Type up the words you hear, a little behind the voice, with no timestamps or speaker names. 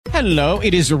Hello,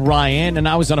 it is Ryan, and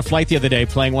I was on a flight the other day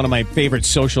playing one of my favorite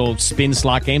social spin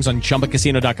slot games on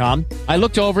ChumbaCasino.com. I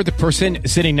looked over at the person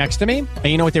sitting next to me, and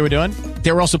you know what they were doing?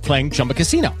 They were also playing Chumba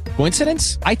Casino.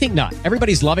 Coincidence? I think not.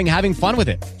 Everybody's loving having fun with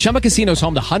it. Chumba Casino is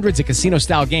home to hundreds of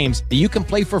casino-style games that you can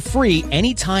play for free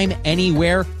anytime,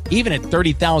 anywhere, even at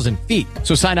 30,000 feet.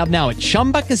 So sign up now at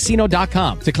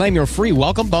ChumbaCasino.com to claim your free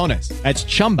welcome bonus. That's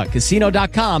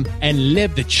ChumbaCasino.com and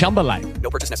live the Chumba life.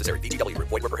 No purchase necessary. VGW.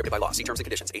 Void where prohibited by law. See terms and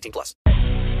conditions. 18+.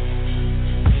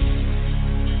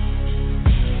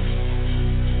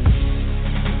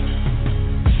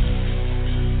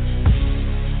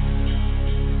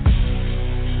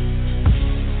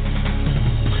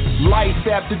 Life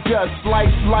after dusk,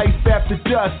 life after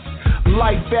dusk.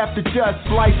 Life after dusk,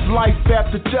 life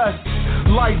after dusk.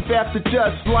 Life after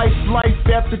dusk, life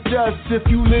after dusk. If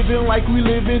you living like we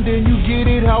living, then you get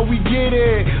it how we get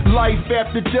it. Life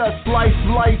after dusk, life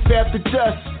after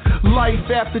dusk. Life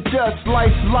after dusk,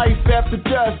 life after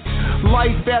dusk.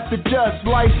 Life after dusk,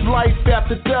 life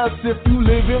after dusk. If you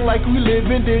living like we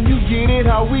living, then you get it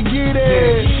how we get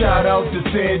it. Yeah, shout out to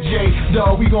Ceddy J,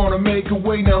 dawg, we gonna make a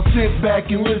way. Now sit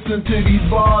back and listen to these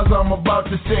bars I'm about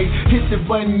to say. Hit the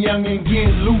button, young, and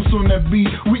get loose on that beat.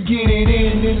 We get it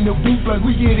in the booth like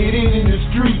we get it in the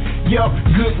street. Yup,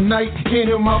 good night,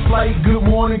 into my flight. Good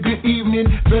morning, good evening.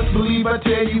 Best believe I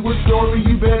tell you a story,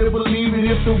 you better believe it.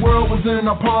 If the world was in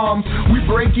our palms, we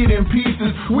break it in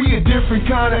pieces. We a different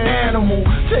kind of animal.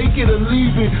 Take it or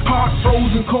leave it. Heart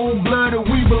frozen, cold-blooded.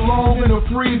 We belong in a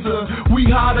freezer. We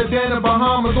hotter than the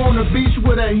Bahamas on the beach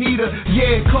with a heater.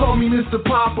 Yeah, call me Mr.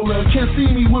 Popular. Can't see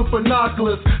me with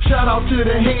binoculars. Shout out to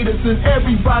the haters and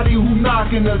everybody who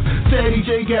knocking us. Ceddy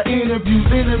J got interviews,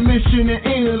 intermission and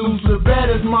interludes. The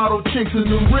baddest model chicks and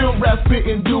the real rap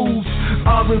spitting dudes.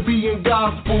 R&B and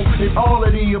gospel and all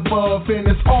of the above. And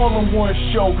it's all on one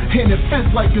show. And it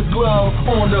fits like a glove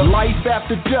on the Life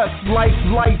After Dusk, life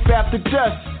after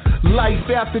dusk. Life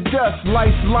after dusk,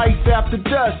 life after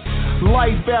dusk.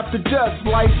 Life after dusk,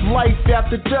 life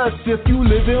after dusk. If you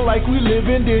living like we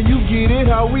living, then you get it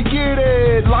how we get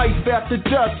it. Life after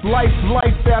dusk, life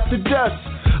after dusk.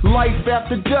 Life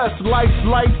after dusk,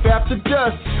 life after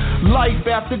dusk. Life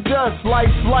after dusk,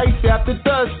 life after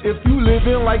dusk. If you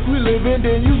living like we living,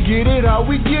 then you get it how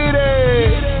we get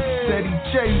it. Ceddy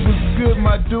J was good,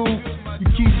 my dude. You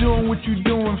keep doing what you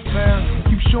doing, fam.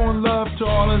 Keep showing love to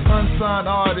all us unsigned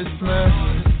artists,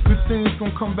 man. Good things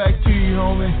gonna come back to you,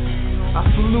 homie. I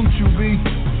salute you, B.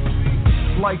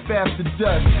 Life after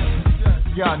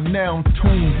dusk. Y'all now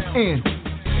tuned in.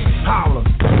 Holla.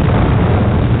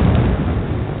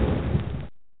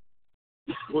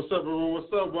 What's up, everyone?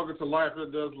 What's up? Welcome to Life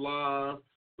After Dusk Live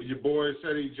with your boy,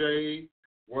 Ceddy J.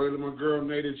 Wanted my girl,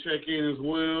 Nate, to check in as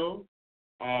well.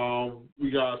 We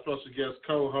got a special guest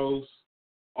co-host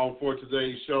for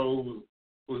today's show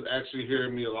who's actually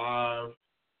hearing me live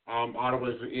all the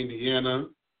way from Indiana.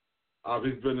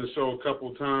 He's been to the show a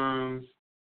couple times.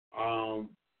 Well,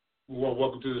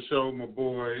 welcome to the show, my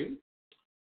boy.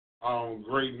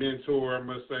 Great mentor, I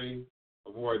must say.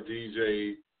 My boy,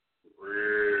 DJ.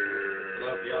 What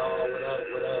up, y'all? What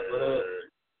up?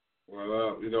 What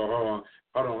up? You know,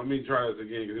 hold on. Let me try this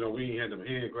again because, you know, we ain't had them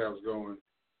hand claps going.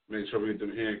 Make sure we get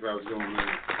them hand claps going, man.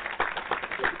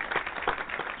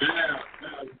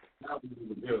 Now we're in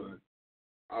the building.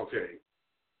 Okay.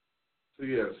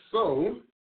 So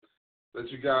let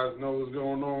you guys know what's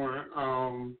going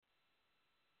on.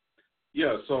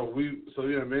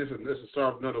 Man, this is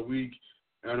start of another week.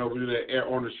 I know we do that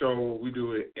on the show. We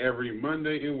do it every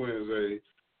Monday and Wednesday.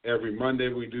 Every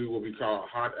Monday we do what we call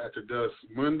Hot After Dusk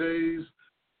Mondays,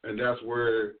 and that's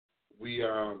where we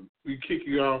kick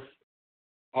you off.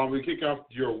 We kick off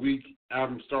your week.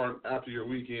 Album starting after your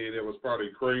weekend. It was probably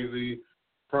crazy,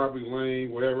 probably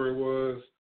lame, whatever it was.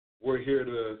 We're here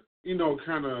to,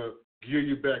 kind of gear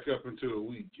you back up into the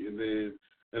week. And then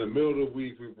in the middle of the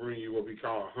week, we bring you what we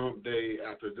call Hump Day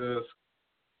After Dusk.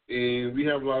 And we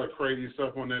have a lot of crazy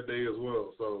stuff on that day as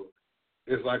well. So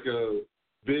it's like a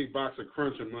big box of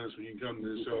Crunching Munch when you come to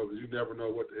the show because you never know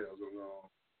what the hell's going on.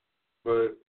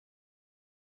 But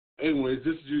anyways,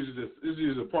 this is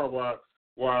usually the part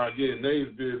where I get in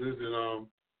Nate's business and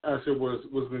ask her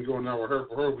what's been going on with her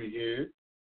for her weekend.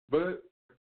 But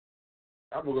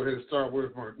I'm going to go ahead and start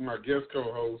with my guest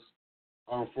co-host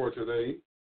for today.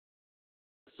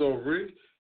 So, Rick,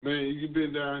 man, you've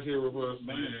been down here with us,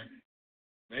 man.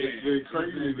 It's been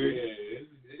crazy, man.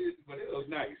 But it was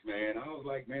nice, man. I was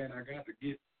like, man, I got to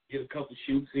get a couple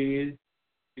shoots in,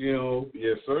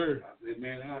 Yes, sir. I said,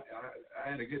 man, I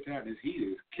had a good time. This heat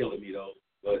is killing me, though.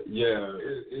 But yeah,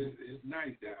 it's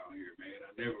nice down here, man.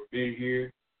 I've never been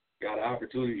here, got an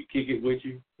opportunity to kick it with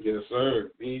you. Yes,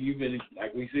 sir. Me and you've been,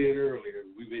 like we said earlier,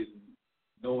 we've been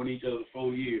knowing each other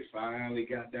 4 years. Finally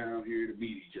got down here to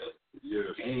meet each other. Yes.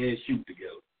 And shoot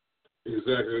together.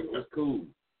 Exactly. That's cool.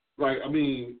 Like, I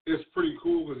mean, it's pretty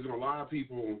cool because, a lot of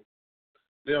people,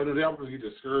 they always get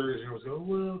discouraged and say,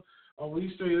 well, you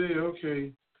stay there,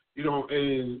 okay.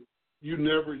 And you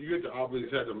get to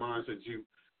always have the mindset you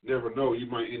never know. You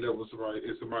might end up with somebody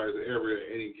in somebody's area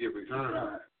at any given time.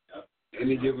 Right.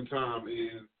 Any given time.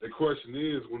 And the question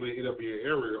is, when they end up in your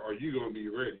area, are you going to be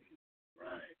ready?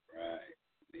 Right.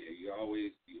 Yeah, you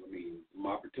always, some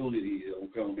opportunities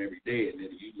don't come every day. And then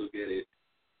if you look at it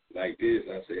like this,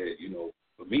 I said,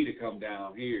 for me to come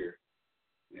down here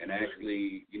and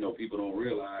actually, people don't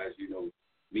realize,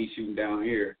 me shooting down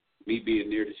here, me being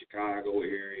near the Chicago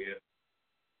area,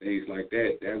 things like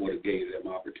that, that would have gave them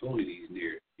opportunities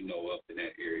near, up in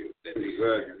that area that they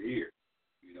have here.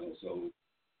 So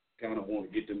kind of want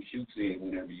to get them shoots in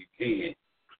whenever you can.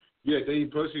 Yeah, then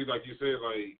especially like you said,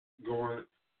 like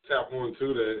tap on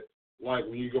to that, like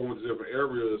when you go into different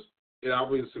areas, it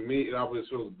always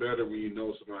feels better when you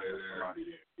know somebody there. Right.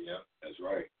 Yeah, that's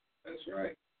right.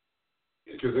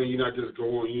 Because then you're not just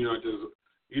going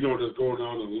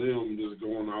on a limb, just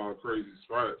going to all crazy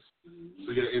spots. Mm-hmm.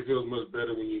 So yeah, it feels much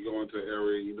better when you go into an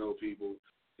area and you know people.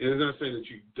 And it's not saying that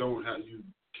you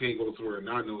can't go somewhere and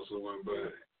not know someone,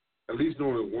 but at least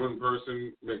knowing one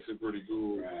person makes it pretty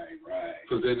cool. Right.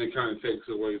 Because then it kind of takes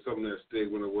away some of that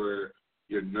stigma where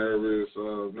you're nervous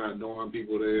of not knowing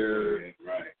people there. Yeah,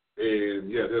 right.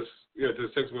 And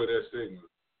just takes away that stigma.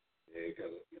 Yeah,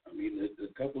 because the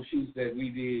couple shoots that we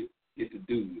did get to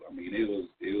do,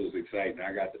 it was exciting.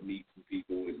 I got to meet some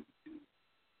people and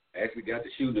actually got to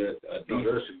shoot a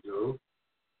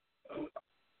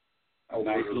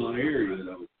nice little area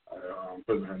though. I'm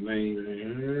putting her name in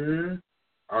here.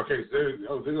 Okay, so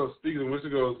there goes speaking of which,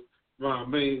 it goes my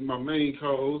main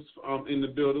co-host in the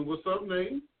building. What's up,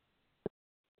 name?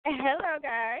 Hello,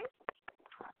 guys.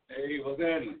 Hey, what's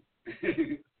happening?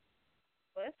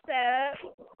 What's up?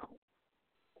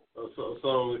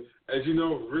 So as you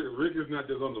know, Rick is not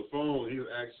just on the phone. He's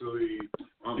actually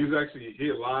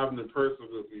here live in person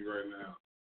with me right now.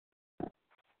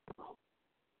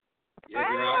 Yeah,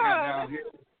 girl, I got down here.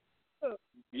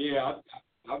 Yeah,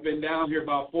 I've been down here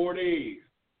about 4 days,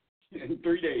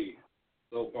 3 days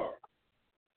so far.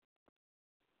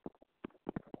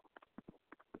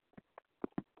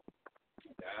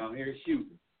 Down here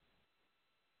shooting.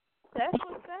 That's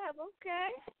what's up. Okay.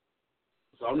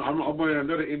 So I'm bringing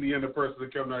another Indiana person to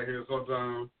come out here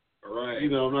sometime. All right.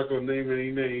 I'm not going to name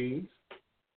any names.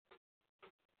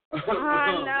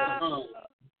 No.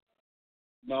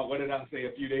 No, what did I say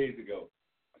a few days ago?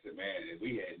 I said, man,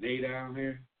 we had Nate down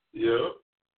here. Yep.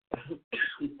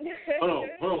 Hold on.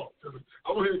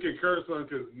 I want him to concur something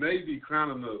because Nate be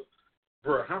clowning us.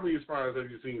 Bro, how many spiders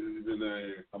have you seen since you've been down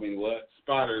here? I mean, what?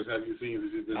 Spiders have you seen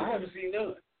since you've been down here? I haven't seen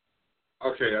none.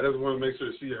 Okay, I just want to make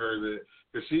sure she heard that.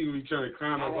 Because she be trying to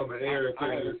clown us on the air.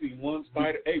 I haven't seen one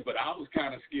spider. Hey, but I was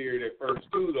kind of scared at first,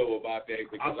 too, though, about that.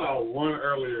 I saw one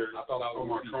earlier I thought I was on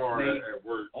my car at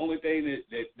work. Only thing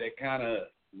that kind of,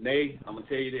 Nate, I'm going to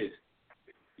tell you this.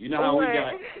 You know how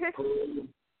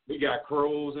we got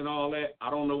crows and all that? I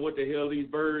don't know what the hell these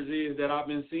birds is that I've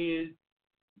been seeing,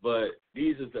 but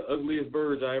these are the ugliest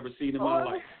birds I ever seen in my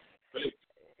life.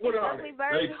 What are they?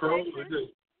 They crows.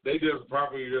 They just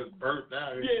probably just burnt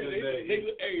out. Yeah,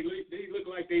 they look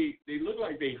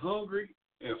like they hungry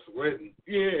and sweating.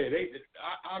 Yeah,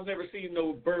 I've never seen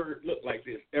no bird look like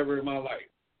this ever in my life.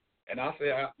 And I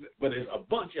said, but there's a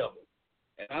bunch of them.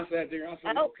 And I sat there, I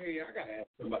said, okay, I gotta ask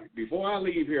somebody before I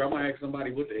leave here. I'm gonna ask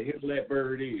somebody what the hell that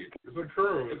bird is. It's a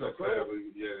crow. It's a crow.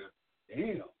 Yeah.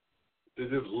 Damn. They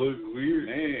just look weird.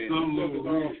 Man, some look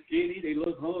all skinny. They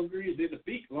look hungry. And then the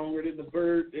beak longer than the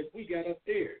bird that we got up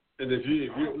there. And if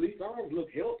you at least ours look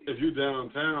healthy. If you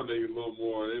downtown, they look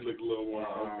a little more.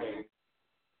 Okay.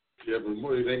 Yeah, but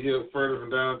if they get further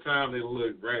from downtown, they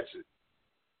look ratchet.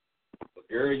 But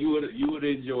girl, you would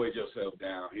enjoy yourself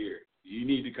down here. You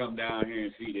need to come down here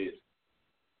and see this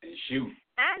and shoot.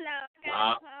 I know.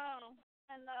 I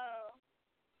know.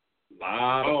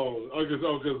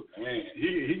 Because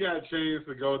he got a chance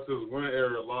to go to this one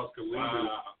area, Las Colinas.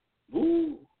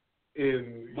 Woo.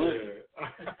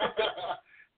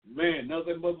 Man,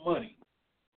 nothing but money.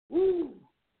 Woo.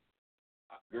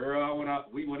 Girl,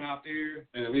 we went out there.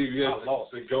 And we got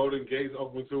the Golden Gates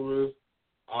open to us.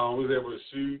 I was able to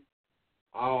shoot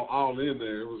all in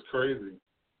there. It was crazy.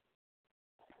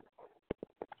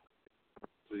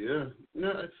 So, yeah.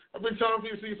 I've been telling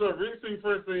people to see some recent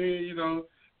first thing,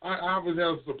 I always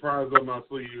have a surprise up my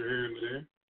sleeve here and there.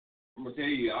 I'm gonna tell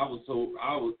you, I was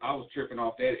tripping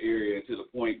off that area to the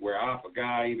point where I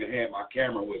forgot I even had my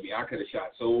camera with me. I could have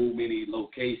shot so many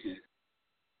locations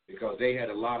because they had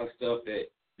a lot of stuff that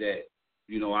I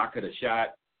could have shot,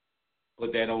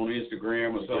 put that on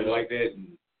Instagram or something like that,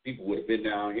 and people would have been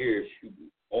down here shooting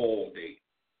all day.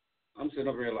 I'm sitting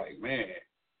up here like, man,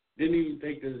 didn't even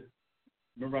take the.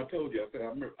 Remember I told you, I said, I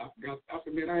forgot. I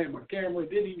said, man, I had my camera,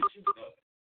 didn't even shoot stuff.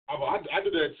 I do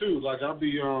that too. Like I'll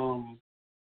be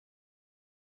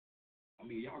I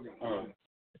mean, y'all got a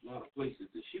lot of places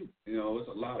to shoot. It's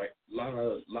a lot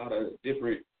of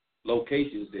different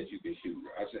locations that you can shoot.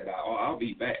 I said, I'll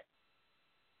be back.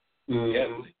 Mm-hmm.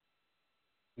 Definitely.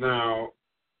 Now,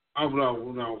 a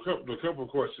couple of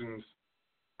questions.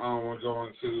 We're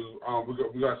going to.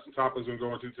 We got some topics we're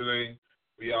going to today.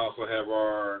 We also have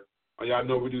our. Y'all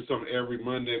know we do something every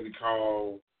Monday we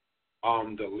call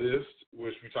the list,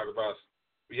 which we talk about.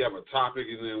 We have a topic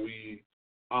and then we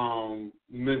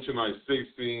mention like 6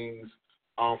 things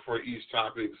for each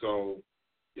topic. So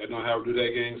y'all know how to do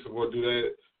that, gang. So we'll do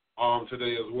that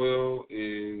today as well.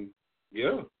 And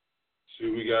yeah,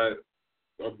 so we got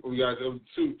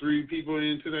 2-3 people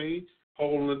in today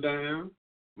holding it down.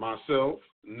 Myself,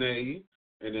 Nay,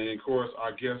 and then of course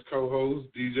our guest co-host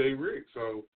DJ Rick.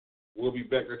 So we'll be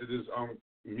back after this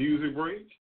music break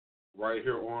right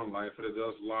here on Life After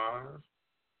Dusk Live.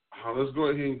 Let's go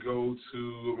ahead and go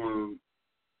to.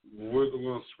 We're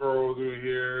gonna scroll through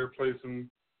here, play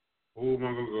some. Who am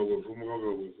I gonna go with?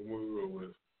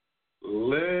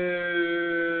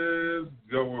 Let's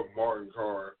go with Martin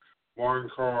Carr. Martin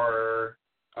Carr,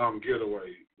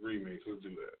 Getaway remix. Let's do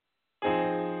that.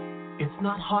 It's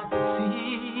not hard to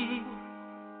see.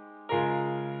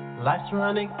 Life's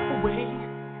running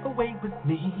away with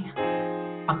me.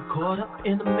 I'm caught up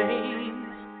in a maze,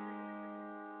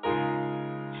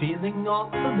 feeling all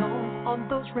alone on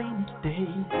those rainy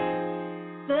days.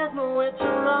 There's nowhere to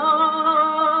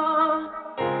run,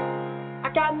 I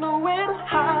got nowhere to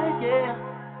hide, yeah.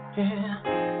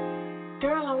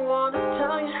 Girl, I wanna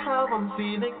tell you how I'm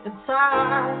feeling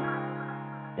inside,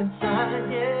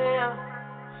 yeah.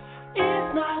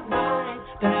 It's not right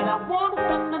that I wanna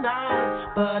spend the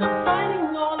night, but I'm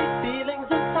fighting all these feelings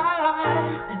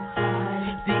inside.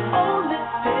 The only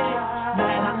thing that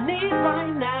I need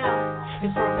right now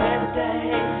is for a better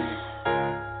day.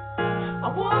 I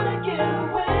wanna get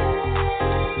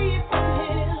away from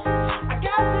here. I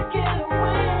got to get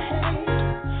away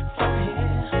from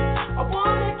here. I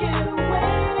wanna get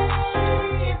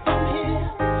away from here.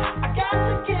 I got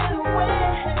to get away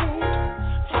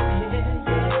from here,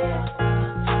 yeah.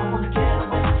 I wanna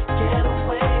get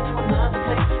away to another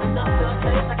place, another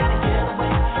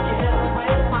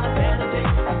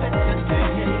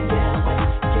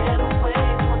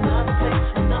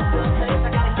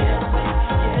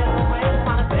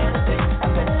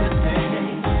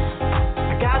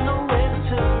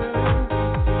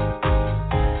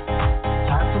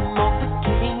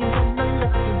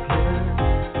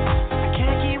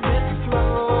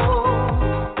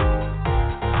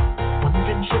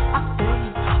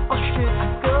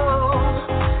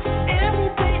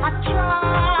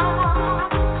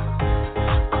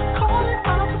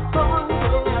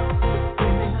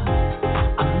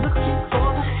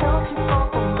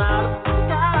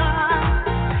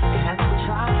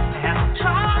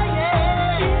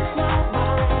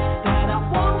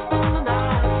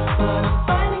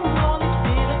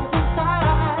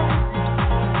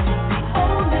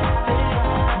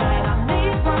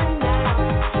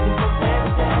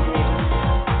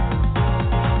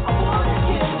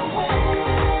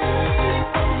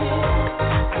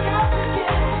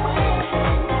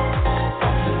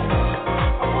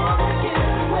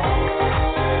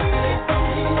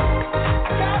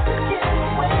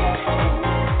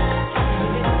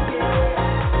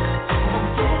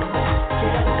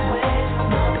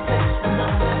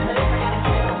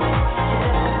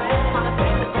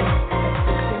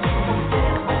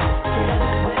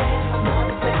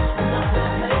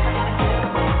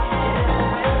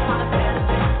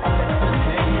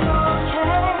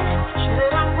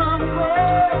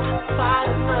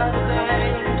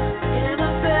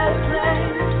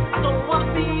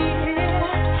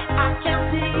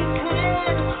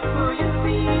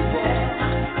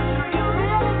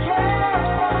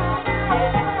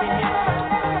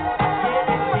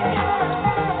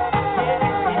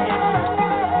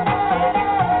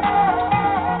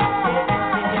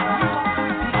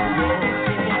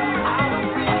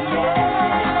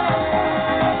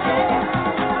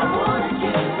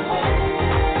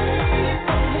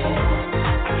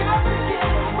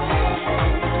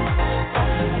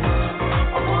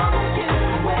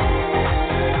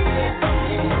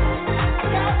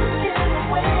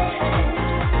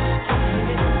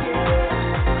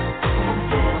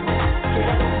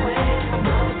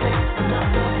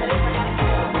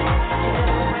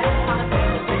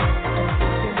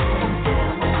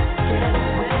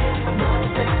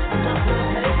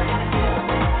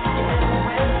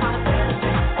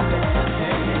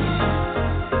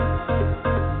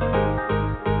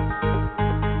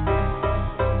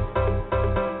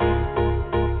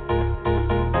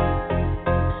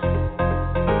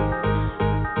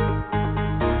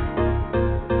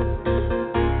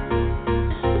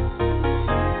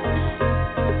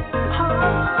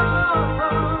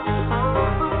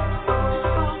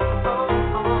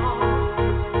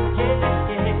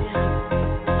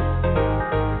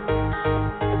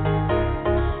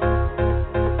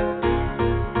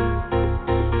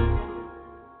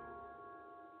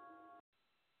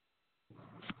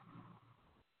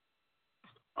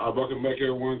Welcome back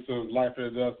everyone to Life After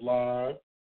Dusk Live.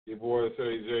 Your boy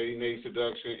Ceddy J, Nate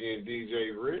Seduction, and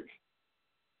DJ Rick.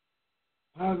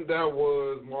 That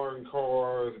was Martin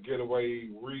Carr's Getaway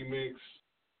Remix.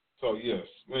 So yes,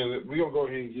 man, we're gonna go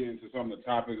ahead and get into some of the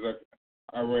topics that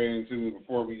I ran into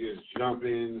before we just jump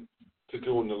in to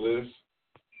doing the list.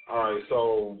 All right,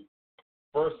 so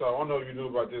first off, I don't know if you knew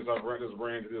about this. I just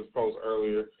ran to this post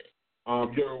earlier.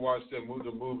 You ever watched the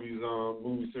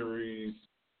movie series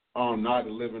Night of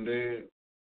the Living Dead?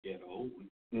 Yeah, the old one.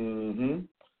 Mm-hmm.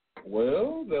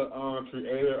 Well, the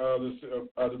creator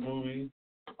of the movie,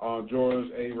 George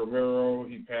A. Romero,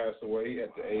 he passed away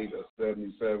at the age of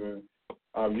 77.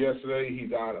 Yesterday, he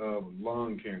died of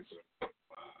lung cancer.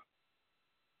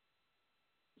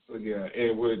 So yeah,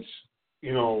 in which,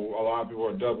 you know, a lot of people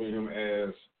are dubbing him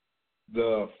as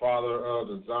the father of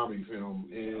the zombie film,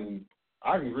 and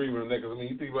I can agree with him because, I mean,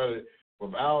 you think about it,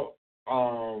 without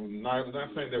not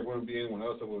saying there wouldn't be anyone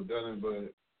else that would have done it,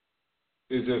 but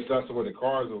it's just that's the way the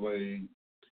cards are laid.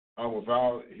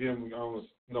 Without him,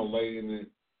 laying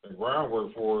the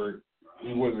groundwork for it,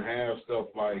 we wouldn't have stuff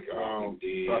like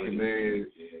Walking Dead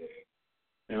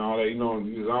and all that. You know,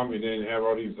 the zombie, then have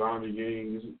all these zombie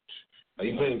games. Like,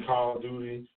 you playing Call of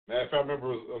Duty. Matter of fact, I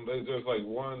remember there's just like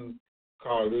one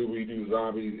Call of Duty where you do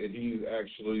zombies, and he's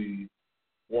actually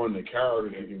one of the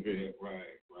characters you can pick. Right.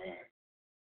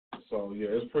 So yeah,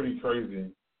 it's pretty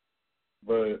crazy.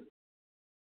 But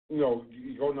you know,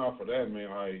 you go now for that, man.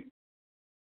 Like,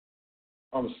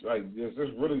 I'm like, this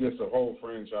really gets a whole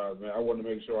franchise, man. I want to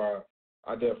make sure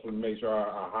I definitely make sure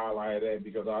I highlight that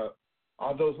because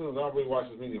although since I don't really watch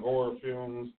as many horror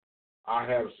films, I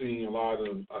have seen a lot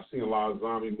of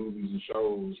zombie movies and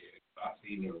shows. Yeah, I've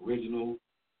seen the original.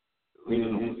 The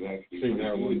original was actually pretty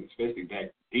good, especially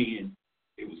back then.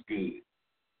 It was good.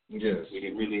 Yes, we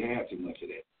didn't really have too much of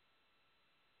that.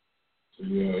 So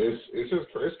yeah,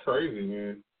 it's crazy,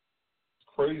 man. It's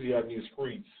crazy out in these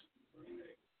streets.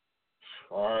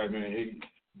 All right, man.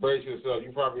 Brace yourself.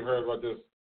 You probably heard about this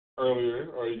earlier,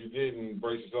 or if you didn't,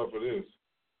 brace yourself for this.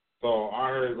 So I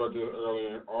heard about this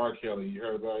earlier. R. Kelly, you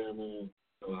heard about him, man?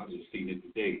 Oh, I just seen it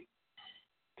today.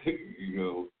 You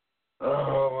know.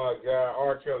 Oh my God,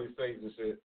 R. Kelly states and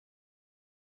shit.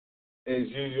 As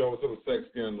usual, with some sex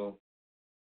scandal.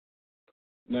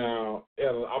 Now,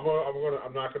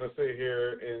 I'm not gonna sit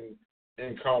here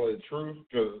and call it truth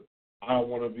because I don't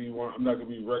want to be one. I'm not gonna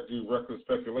be do reckless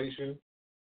speculation.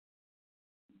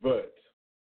 But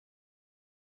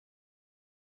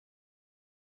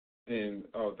and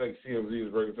thanks CMZ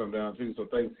is breaking something down too. So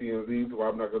thanks CMZ. So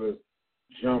I'm not gonna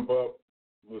jump up.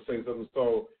 We'll say something.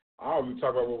 So I'll be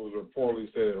talking about what was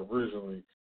reportedly said originally.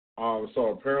 So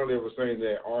apparently it was saying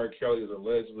that R. Kelly is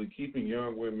allegedly keeping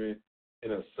young women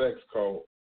in a sex cult,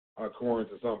 according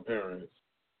to some parents,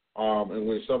 in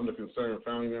which some of the concerned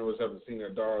family members haven't seen their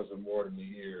daughters in more than a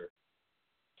year.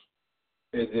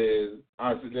 And then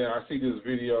I see this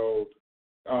video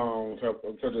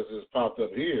because this just popped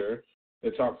up here.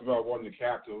 It talks about one of the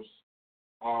captives,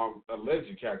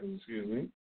 alleged captives, excuse me.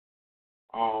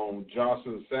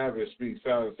 Jocelyn Savage speaks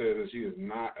out and says that she is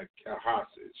not a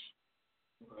hostage.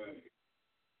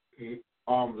 Right.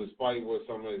 Despite what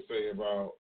somebody say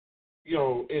about, you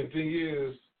know, and the thing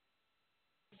is,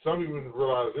 some people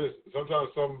realize this. Sometimes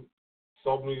some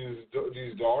of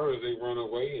these daughters, they run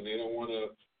away and they don't want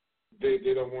to.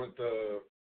 They don't want the.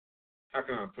 How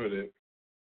can I put it?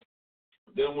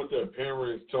 They don't want their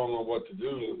parents telling them what to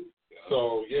do.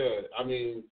 So yeah, I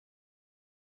mean,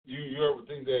 you ever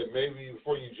think that maybe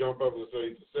before you jump up and say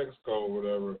it's a sex code or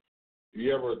whatever,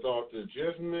 you ever thought that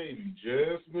just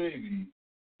maybe,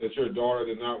 that your daughter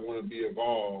did not want to be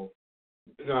involved?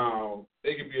 Now,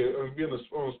 it could be on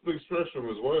a split spectrum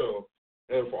as well.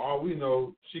 And for all we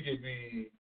know, she could be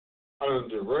under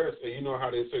duress. And you know how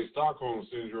they say Stockholm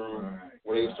Syndrome, right,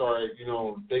 where they start, you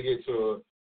know, they get to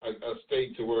a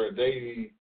state to where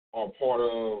they are part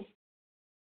of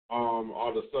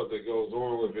all the stuff that goes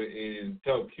on with it and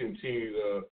help continue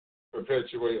to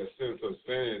perpetuate a sense of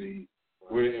sanity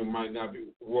where it might not be,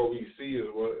 what we see is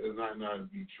what it might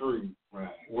not be true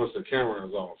once the camera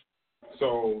is off.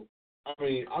 So, I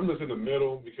mean, I'm just in the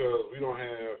middle because we don't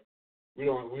have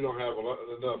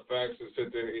enough facts to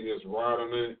sit there and just ride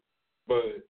on it. But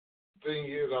the thing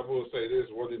is, I will say this: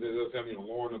 one thing that does have me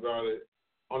alarmed about it.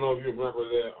 I don't know if you remember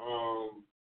that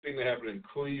thing that happened in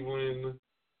Cleveland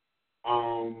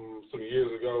some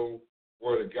years ago,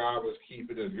 where the guy was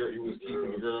keeping the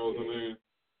girls in there.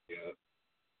 Yeah.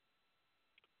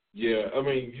 Yeah, I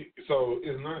mean, so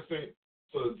it's not saying.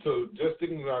 So just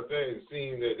thinking about that and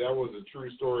seeing that was a true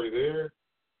story there,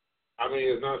 I mean,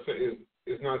 it's not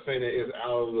saying that it's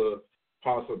out of the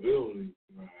possibility.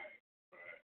 Right.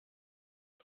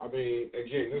 I mean,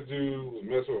 again, this dude was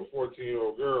messing with a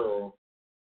 14-year-old girl,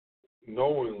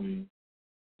 knowingly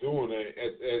doing it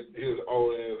at his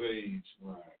old ass age.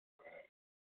 Right.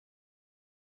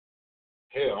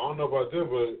 Hell, I don't know about them,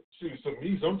 but she, to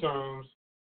me sometimes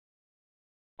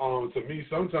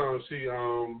she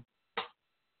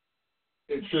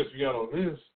it trips me out on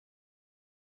this.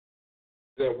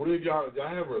 That what if y'all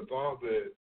ever thought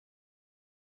that,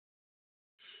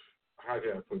 how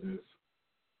can I put this?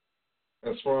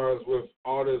 As far as with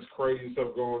all this crazy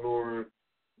stuff going on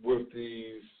with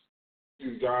these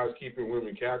guys keeping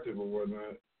women captive or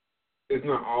whatnot, it's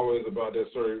not always about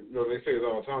that sort of, they say it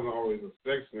all the time, it's not always a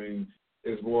sex thing.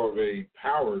 It's more of a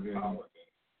power thing.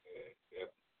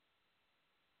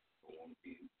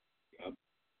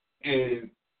 And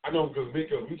I know because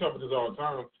we talk about this all the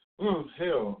time.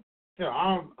 Hell,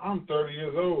 I'm 30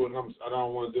 years old and I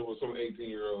don't want to deal with some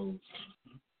 18-year-olds.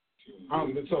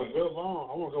 I've been so real long.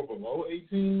 I want to go below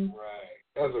 18.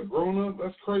 Right. As a grown up,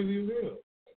 that's crazy as hell.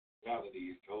 Reality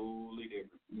is totally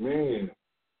different. Man.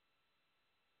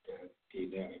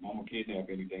 Kidnap. If I'm gonna kidnap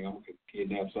anything, I'm gonna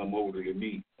kidnap something older than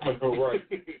me. Right.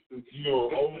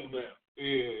 You're old now.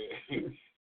 Yeah.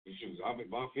 Shoot, I'm in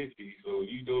my 50s, so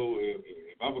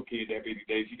if I'm a kidnap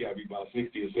anything, she got to be about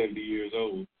 60 or 70 years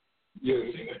old.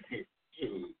 Yes.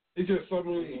 Shoot. It's just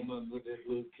something with that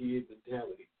little kid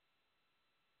mentality.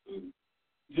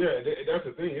 Yeah, that's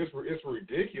the thing. It's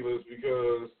ridiculous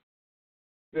because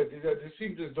that these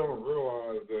people just don't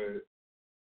realize that.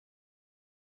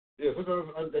 Yeah, sometimes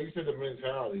like you said, the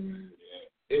mentality, man.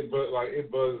 Yeah.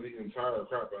 It buzzes the entire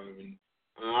crap out of me.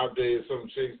 And I've dated some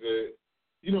chicks that,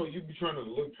 you be trying to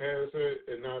look past it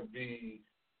and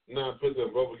not put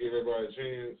them up and give everybody a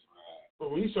chance. Right.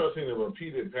 But when you start seeing a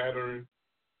repeated pattern,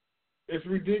 it's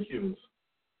ridiculous.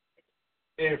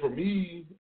 And for me,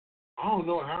 I don't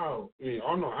know how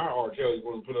R. Kelly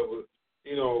want to put up with,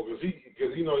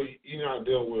 because he's not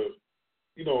dealing with,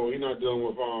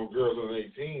 girls under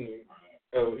 18,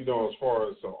 as far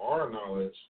as to our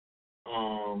knowledge.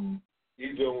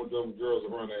 He's dealing with them girls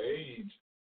around that age,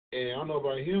 and I don't know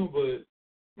about him, but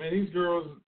man, these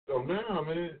girls now,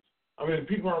 man. I mean,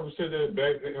 people probably said that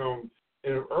back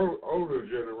in older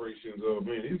generations of,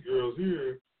 man, these girls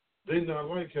here, they not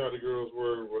like how the girls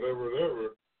were,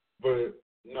 whatever. But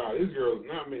nah, these girls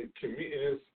not, man.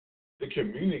 The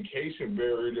communication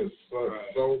barrier is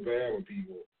so bad with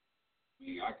people. I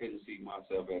mean, I couldn't see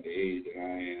myself at the age that I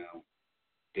am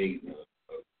dating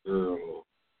a girl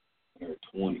in her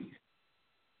 20s.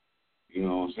 You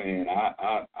know what I'm saying?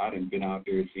 I done been out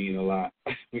there seeing a lot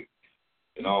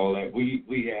and all that.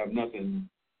 We have nothing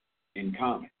in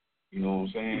common. You know what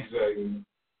I'm saying? Exactly.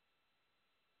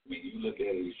 I mean, you look at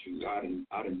it, shoot, I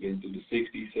done been through the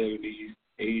 60s, 70s,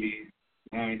 80s,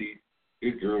 90s.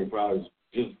 This girl probably was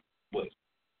just,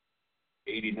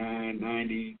 89,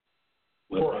 90.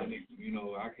 But, right.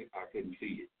 I couldn't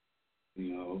see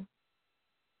it,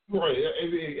 Right.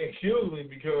 It kills me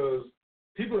because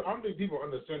I don't think people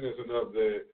understand this enough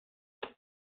that,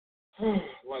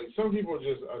 like, some people are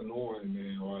just annoying,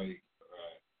 man. Like,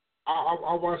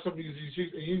 I watch some of these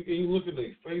chicks, and you look at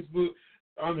their Facebook.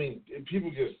 I mean,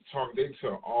 people just talk. They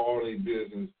tell all their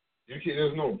business.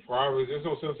 There's no privacy. There's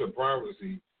no sense of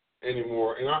privacy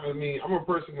anymore. And I mean, I'm a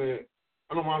person that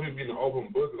I don't mind people being an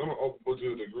open book. I'm an open book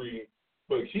to a degree,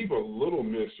 but keep a little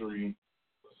mystery.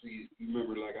 See, you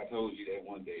remember, like I told you that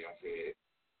one day, I said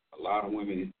a lot of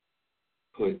women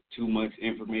put too much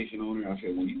information on her. I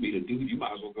said, when you meet a dude, you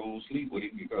might as well go on sleep with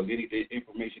him because any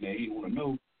information that he want to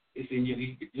know, it's in your.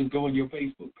 Just go on your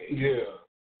Facebook page. Yeah.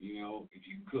 If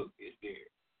you cook, it's there.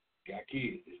 Got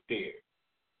kids, it's there.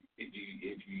 If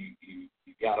you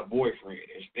got a boyfriend,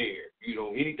 it's there.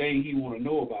 Anything he want to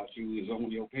know about you is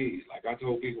on your page. Like I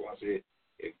told people, I said,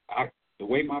 the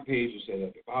way my page was set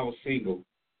up, if I was single,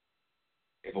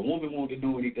 if a woman wanted to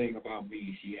know anything about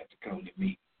me, she had to come to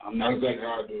me. I'm not exactly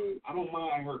how I do it. I don't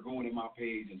mind her going in my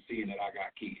page and seeing that I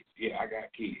got kids. Yeah, I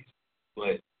got kids.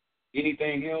 But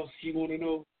anything else she want to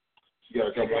know, she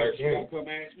got to come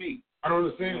ask me. I don't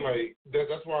understand. Like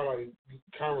that's why, like,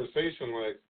 conversation,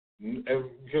 like,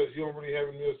 because you don't really have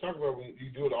anything to talk about when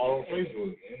you do it all on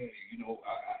Facebook. Yeah,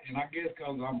 and I guess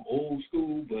because I'm old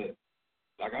school, but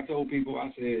like I told people,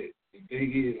 I said the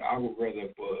thing is, I would rather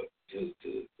for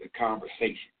the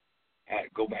conversation. Had to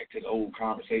go back to the old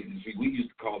conversations. See, we used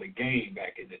to call it game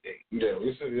back in the day. Yeah,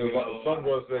 we said some of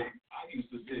us that I used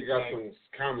to sit got back, some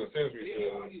common sense.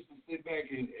 I used to sit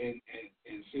back and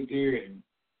sit there and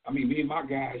me and my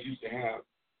guys used to have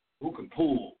who can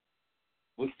pull.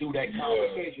 Let's do that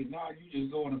conversation. Now you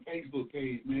just go on the Facebook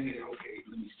page, man. Okay,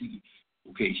 let me see.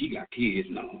 Okay, she got kids.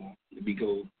 No, let me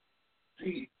go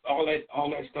see all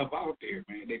that stuff out there,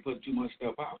 man. They put too much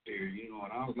stuff out there, you know.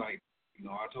 And I was like, you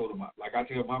know, I told them, like I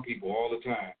tell my people all the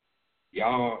time,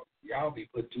 y'all be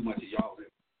putting too much of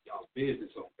y'all's business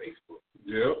on Facebook.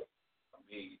 Yep. I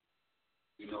mean,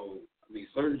 you know,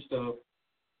 certain stuff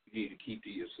you need to keep to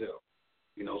yourself.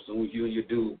 You know, soon as you and your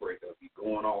dude break up, you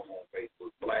going off on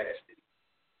Facebook, blasting.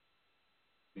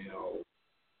 You know,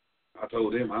 I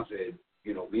told them, I said,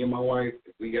 you know, me and my wife,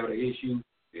 if we got an issue,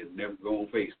 it'll never go on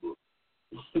Facebook.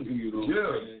 You know,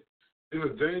 yeah,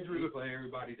 it's dangerous for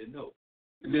everybody to know.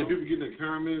 And then people get in the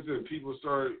comments, and people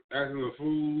start acting a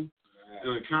fool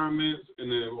in the comments, and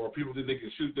then or people think they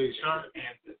can shoot their shot,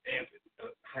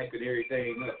 hyping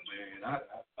everything up, man.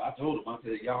 I told them, I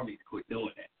said, y'all need to quit doing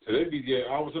that. So they be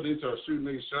all of a sudden they start shooting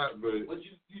their shot, but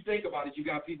you think about it, you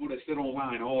got people that sit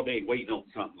online all day waiting on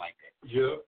something like that.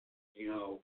 Yeah. You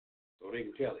know, so they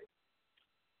can tell it.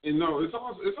 And no, it's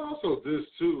also this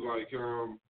too, like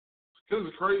because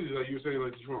it's crazy, like you were saying,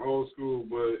 like you're from old school,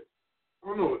 but I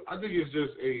don't know. I think it's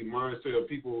just a mindset of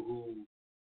people who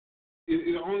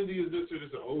it only is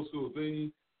just an old school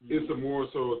thing. Mm-hmm. It's a more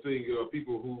so a thing of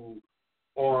people who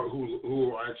are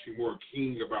actually more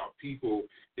keen about people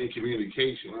and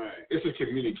communication. Right. It's a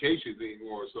communication thing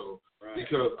more so. Right.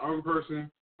 Because I'm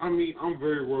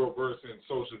very well versed in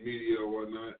social media or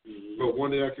whatnot. Mm-hmm. But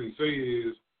one thing I can say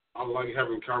is I like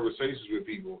having conversations with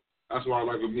people. That's why I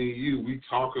like with me and you, we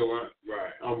talk a lot.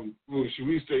 Right. Should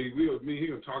we say me and he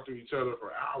can talk to each other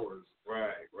for hours.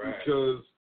 Right. Because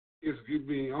it's good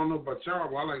being, I don't know about y'all,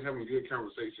 but I like having good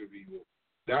conversation with people.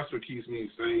 That's what keeps me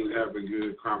sane, having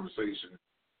good conversation.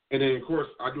 And then, of course,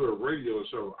 I do a radio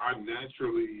show. I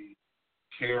naturally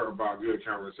care about good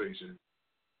conversation.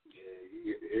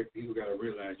 Yeah, people got to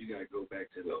realize you got to go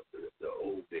back to the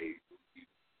old days.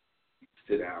 You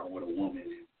sit down with a woman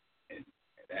and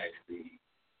actually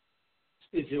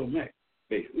spit your neck,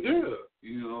 basically. Yeah.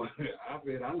 You know,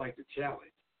 I like the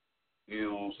challenge. You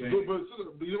know what I'm saying?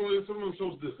 But you know, some of them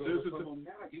so desensitized.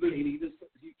 Now you can't even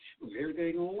shoot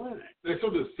everything online. They're so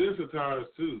desensitized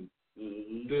too.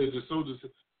 Mm-hmm. They're just so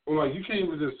well, like you can't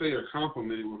even just say a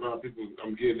compliment without people.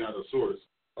 I'm getting out of source.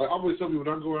 Like I always tell people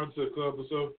when I go out to a club or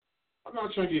so, I'm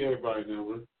not trying to get everybody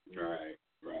number. Right.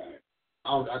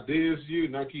 I dance you,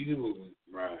 not keep you moving.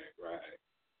 Right.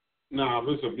 Now, if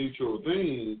it's a mutual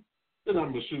thing, then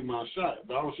I'm gonna shoot my shot.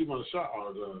 But I don't shoot my shot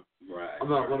all the time. Right. I'm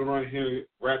not running around here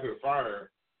rapid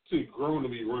fire. Too grown to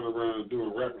be running around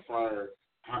doing rapid fire.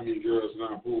 How many girls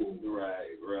not pool?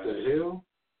 Right. The hell?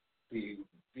 See,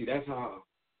 that's how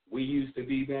we used to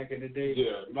be back in the day.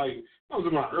 Yeah, like I was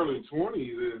in my early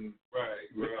 20s and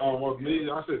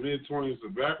I said mid 20s to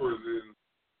backwards and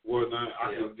whatnot.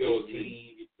 I could go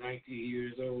 18, 19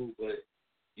 years old, but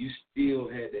you still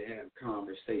had to have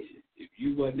conversation. If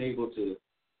you wasn't able to,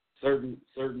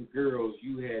 certain girls,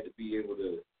 you had to be able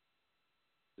to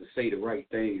say the right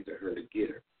things to her to get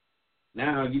her.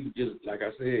 Now you can just, like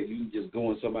I said, you can just go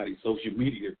on somebody's social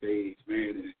media page, man,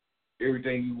 and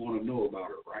everything you want to know about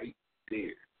her right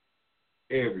there.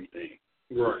 Everything.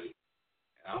 Right.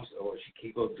 And I'm saying, she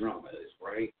keep up drama. It's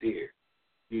right there.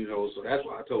 You know, so that's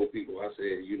why I told people, I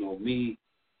said, you know, me,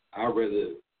 I'd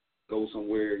rather go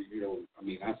somewhere, you know, I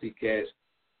mean, I see cats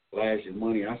flashing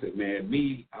money. I said, man,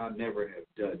 me, I never have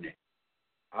done that.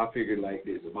 I figured like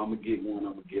this, if I'm going to get one,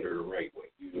 I'm going to get her the right way.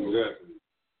 You know? Exactly.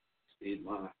 It's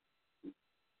my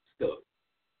stuff,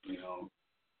 you know.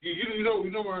 You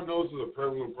know what I know is a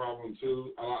prevalent problem,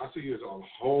 too? I see this a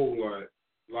whole lot.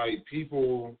 Like,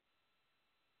 people,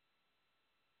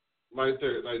 like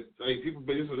people,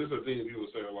 but this is a thing people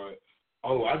say, like,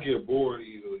 oh, I get bored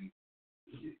easily.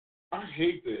 I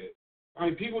hate that. I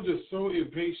mean, people just so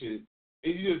impatient,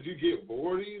 and you get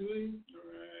bored easily?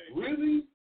 Right. Really?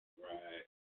 Right.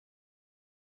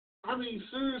 I mean,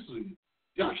 seriously.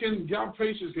 Y'all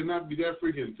patience cannot be that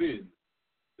freaking thin.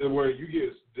 And where you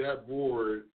get that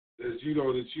bored that you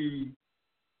know that you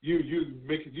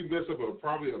mess up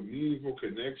probably a meaningful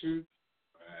connection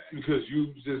because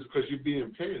you're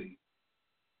being petty.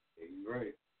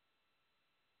 Right.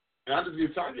 And I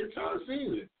get tired of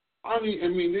seeing it. I mean,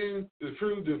 then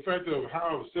the fact of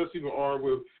how obsessed people are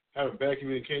with having bad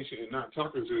communication and not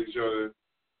talking to each other.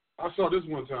 I saw this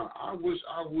one time. I wish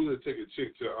I would take a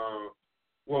chick to,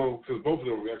 because both of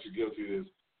them were actually guilty of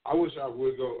this. I wish I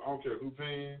would go, I don't care who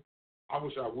paying, I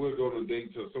wish I would go on a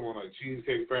date to someone like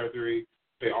Cheesecake Factory,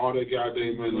 pay all that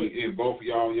goddamn money, and both of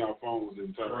y'all on y'all phones the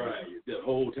entire time. The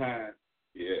whole time.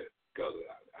 Yeah, because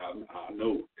I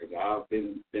know, because I've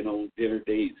been on dinner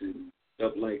dates and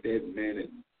stuff like that, man,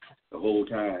 and the whole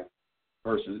time,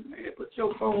 person, man, put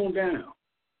your phone down.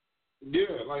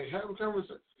 Yeah, like have a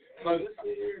conversation. Like, let's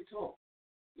sit here and talk.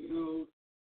 You know,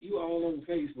 you all on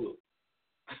Facebook.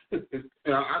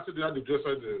 And I do just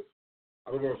like this.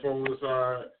 I put my phone on the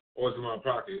side or it's in my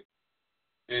pocket,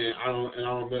 and I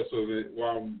don't mess with it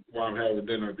while I'm having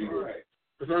dinner. Right.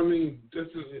 Because I mean, this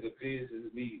is a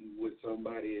business meeting with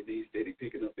somebody and they steady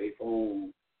picking up their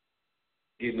phone,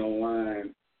 getting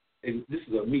online, and this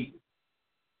is a meeting.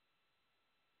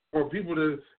 Or people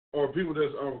that's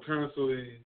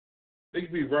constantly, they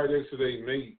can be right next to their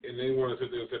mate and they want to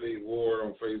sit there and say they war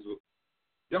on Facebook.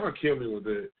 Y'all can kill me with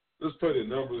that. Let's play the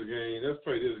numbers game. Let's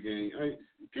play this game.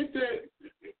 Get that.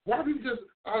 Why do you just?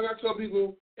 I tell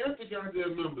people every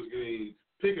goddamn numbers game.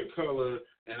 Pick a color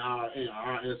and I'll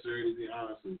answer anything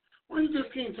honestly. Why you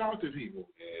just can't talk to people?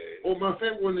 Or my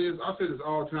favorite one is I say this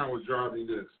all the time with driving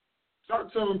this.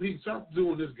 Stop telling people. Stop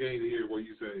doing this game here where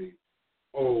you say,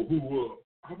 "Oh, who will?"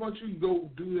 How about you go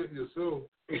do that yourself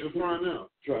and find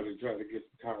out? Try to get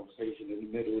some conversation in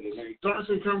the middle of the night. Start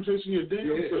some conversation your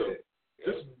damn self.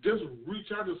 Just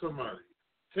reach out to somebody.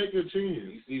 Take a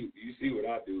chance. You see what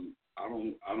I do. I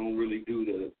don't really do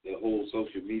the whole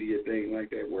social media thing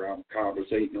like that where I'm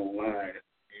conversating online.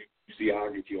 You see,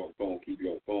 I'll get you on the phone, keep you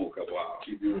on the phone a couple hours.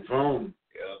 Keep you on the phone.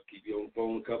 Yeah, keep you on the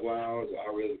phone a couple hours.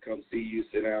 I'd rather come see you,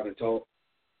 sit down and talk.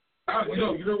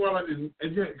 You know what I didn't,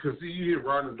 and yeah, because see, you hear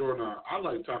riding the door now. I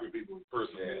like talking to people in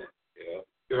person more. Yeah.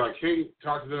 If I can't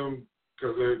talk to them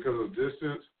because of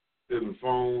distance, then the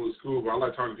phone is cool. But I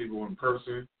like talking to people in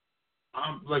person.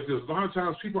 I'm like, there's a lot of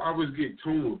times people always get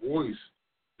tone of voice.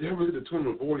 They always get the tone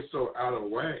of voice so out of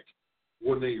whack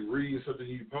when they read something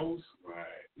you post. Right.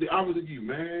 They always get you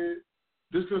mad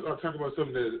just because I talk about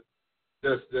something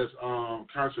that's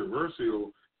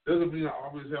controversial. Doesn't mean I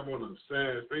always have on a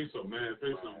sad face or mad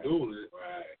face when I'm doing it.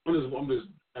 Right. I'm just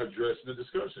addressing the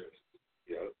discussion.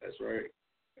 Yeah, that's right.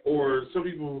 Or some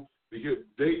people play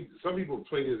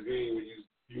this game when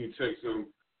you text them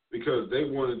because they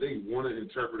want to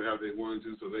interpret how they want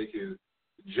to so they can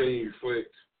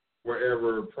inflict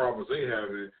wherever problems they have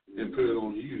and put it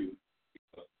on you.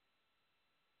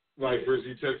 Like first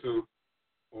you text them,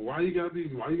 well, why you gotta be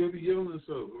yelling and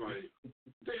stuff? Like, what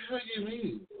the hell you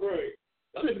mean? Right.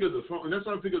 I think because the phone, and that's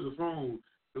why I pick up the phone.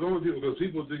 Because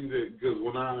people think that because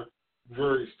when I'm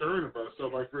very stern about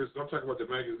stuff, like for instance, I'm talking about the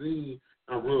magazine,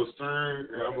 I'm real stern,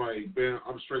 and I'm like, man,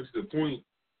 I'm straight to the point.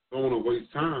 I don't want to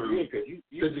waste time. Yeah, because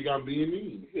you think I'm being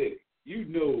mean. You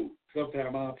know,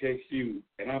 sometimes I'll text you,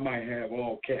 and I might have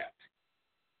all caps.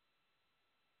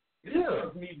 Yeah.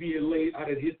 Me being late, I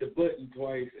done hit the button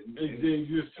twice, and then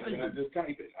you just type I just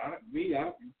type it.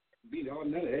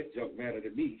 None of that junk matter to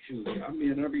me. Shoot, I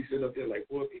be sitting up there like,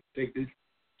 boy, take this.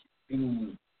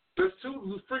 That's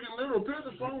too freaking literal. Pick up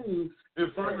the phone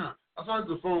and find out. Aside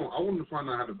the phone, I wanted to find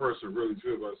out how the person really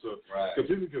feels about stuff. Right. Because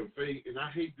people can fake, and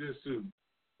I hate this too.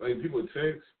 Like people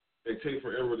text, they take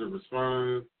forever to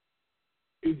respond.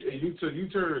 And you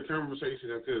turn a conversation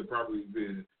that could have probably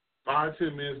been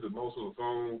 5-10 minutes the most on the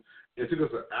phone. It took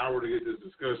us an hour to get this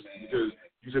discussion because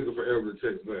you took it forever to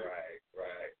text back.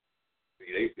 Right.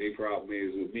 See, they problem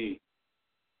is with me,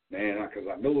 man, because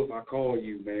I know if I call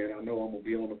you, man, I know I'm gonna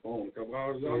be on the phone a couple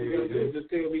hours. All you gotta do is just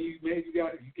tell me, man, you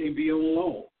can't be on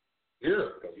long. Yeah.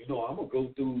 Because I'm gonna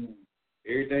go through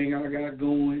everything I got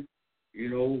going.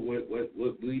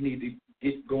 What we need to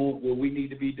get going, what we need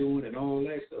to be doing, and all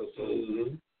that stuff. So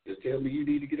just tell me you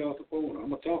need to get off the phone.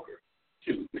 I'm a talker.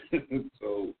 Shoot.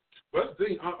 So. But the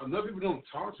thing, enough people don't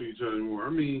talk to each other anymore. I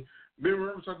mean,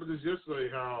 remember I was talking about this yesterday,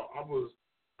 how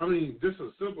just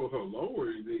a simple hello or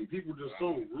anything. People just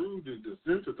so rude and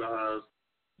desensitized.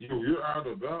 You're out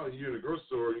and about, you're in the grocery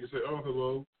store, and you say, oh,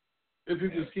 hello. And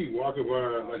people just keep walking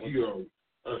by like you're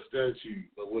a statue.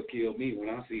 But what killed me when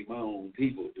I see my own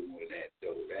people doing that,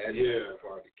 though, that's the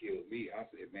part that killed me. I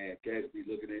said, man, cats be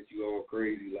looking at you all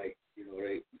crazy, like,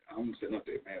 I'm sitting up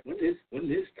there, man, when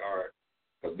this start?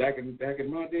 Because back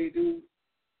in my day, dude,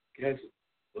 cats,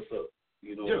 what's up?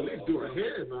 Let's do it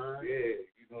here, man.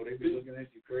 Yeah, they be looking at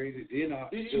you crazy. Then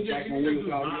like when we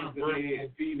was out yesterday,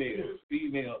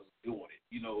 females doing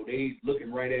it. They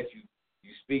looking right at you.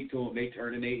 You speak to them, they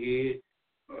turning their head.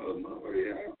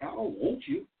 I don't want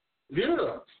you.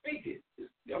 Yeah. Speak it.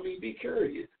 Be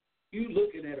curious. You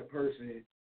looking at a person,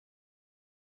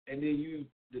 and then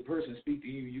the person speak to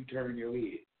you, you turn your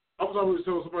head. I was always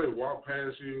telling somebody to walk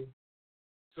past you,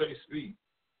 say speak.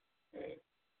 Right.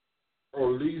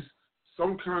 Or at least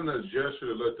some kind of gesture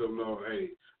to let them know, hey,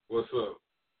 what's up?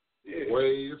 Yeah.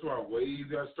 Wave. That's why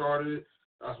Wave got started.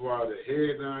 That's why the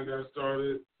headline got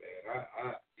started.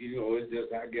 Man, it's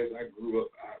just, I guess I grew up,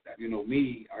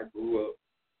 I grew up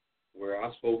where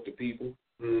I spoke to people.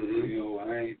 Mm-hmm.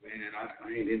 I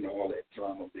ain't into all that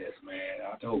drama mess, man.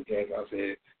 I told Cass, I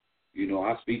said, You know,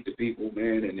 I speak to people,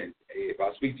 man, and then, hey, if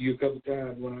I speak to you a couple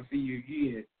times, when I see you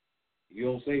again, you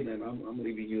don't say nothing, I'm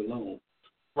leaving you alone.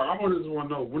 But I just want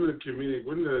to know, when did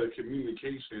the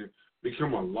communication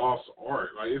become a lost art?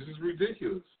 Like, this is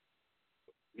ridiculous.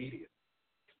 Media.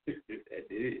 That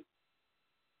did it.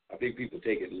 I think people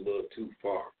take it a little too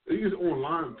far. It's just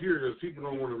online, period. People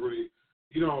don't want to really,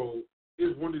 you know,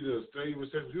 it's one thing to stay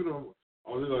with sex. You know,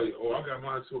 they're like, oh, I got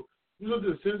my tour. You look at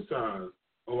the sense signs.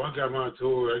 Oh, I got my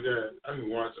tour. I can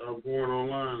watch. I'm going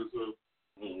online. So,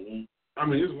 I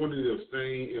mean, it's one thing to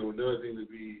abstain, and another thing to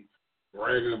be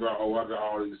bragging about, oh, I got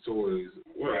all these toys,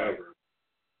 whatever.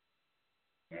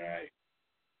 Right.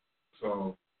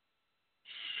 So,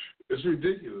 it's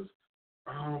ridiculous.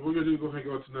 We're going to go ahead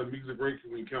and go to another music break.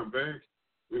 When we come back,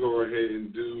 we go ahead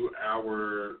and do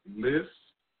our list.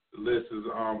 The list is,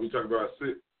 we talk about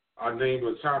I name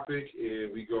a topic,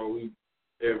 and we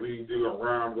do a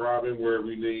round robin where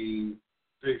we name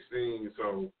 16.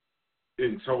 So,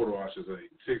 in total, I should say,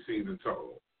 16 in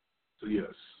total. So,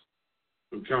 yes.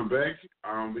 When we come back,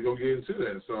 we're going to get into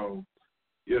that. So,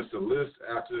 yes, the list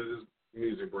after this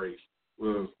music break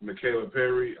with Michaela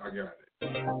Perry. I got it.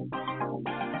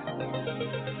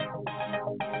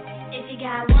 If you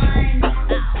got one,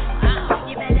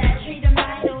 you better treat them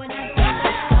right or another one.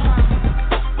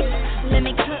 Let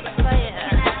me cook for you.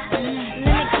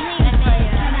 Let me clean for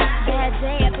you. Bad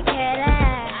day at the cat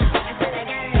eye.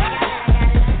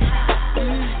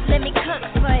 Let me cook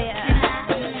for you.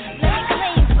 Let me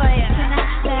clean for you.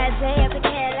 Bad day at the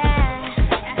cat eye.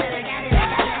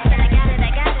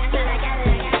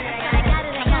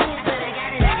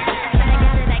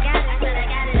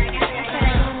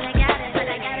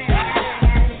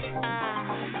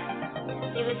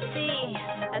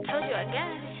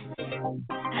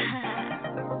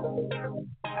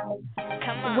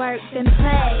 Work and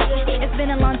play. It's been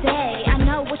a long day. I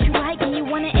know what you like and you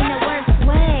want it in the worst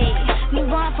way. Move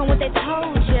on from what they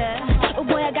told you. Oh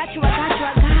boy, I got you.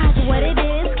 What it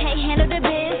is, can't handle the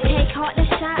biz. Can't caught the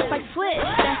shots like switch.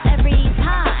 That's every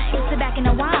time. Sit back in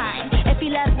the wine. If he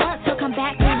left once, he'll come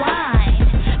back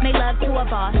rewind. Make love to a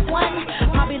boss. One,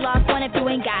 probably lost one if you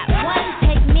ain't got one.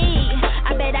 Take me.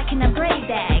 I bet I can upgrade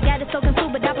that. Got it so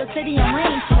consumed, but double city and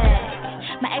rain check.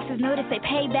 My exes notice they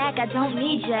pay back, I don't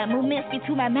need ya. Movements be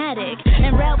too magnetic.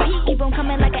 And real P keep on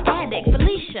coming like an addict.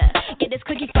 Felicia, get this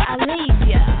cookie for I leave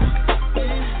ya.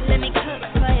 Let me cook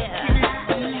for ya.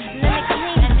 Let me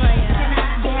clean for ya.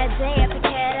 Bad day at the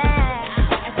cat eye.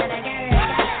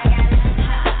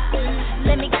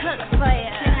 Let me cook for ya.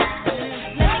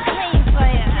 Let me clean for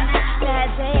ya.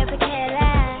 Bad day at the cat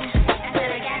eye.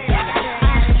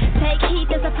 Take heat,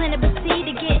 there's a plan to proceed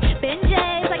to get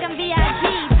binges like I'm VIG.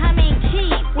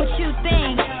 What you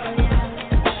think?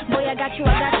 Boy, I got you.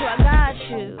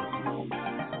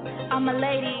 All my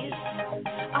ladies,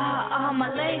 all my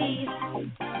ladies.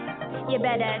 You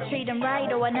better treat them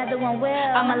right or another one will.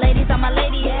 All my ladies, yeah. All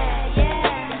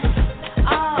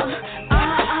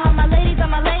my ladies,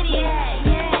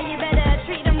 yeah. You better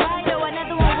treat them right or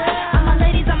another one will. All my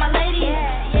ladies,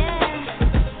 yeah.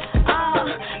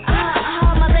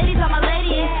 All my ladies,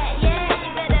 yeah.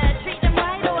 You better treat them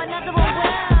right or another one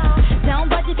will. Don't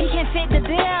budge if he can't fit the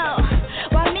bill.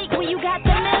 Why meek when you got the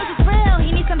mills? It's real.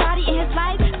 He needs somebody in his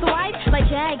life. Swipe like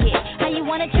Jagged. How you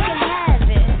want it, you can have it.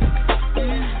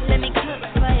 Let me cook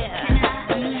for ya.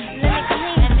 Let me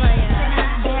clean for ya.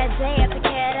 Bad day at the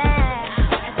cat eye.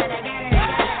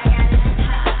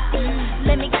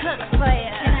 Let me cook for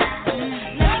ya.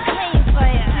 Let me clean for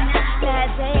ya. Bad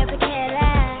day at the cat eye.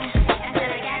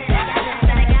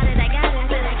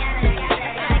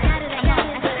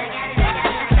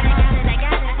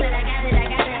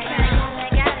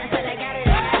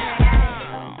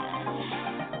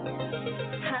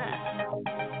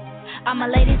 All my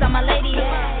ladies, yeah.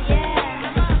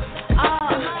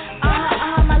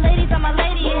 All my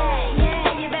ladies,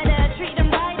 yeah. You better treat them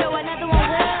right or another one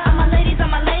will. All my ladies, yeah.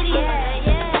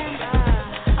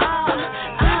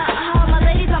 All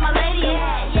my ladies,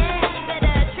 yeah. You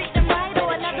better treat them right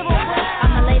or another one will. All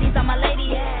my ladies,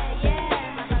 yeah.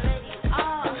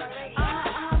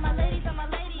 All my ladies,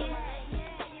 yeah.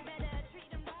 You better treat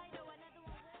them right or another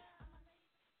one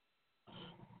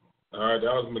will. All right,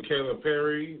 that was Michaela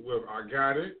Perry with I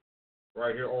Got It,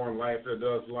 right here on Life After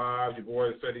Dusk Live. Your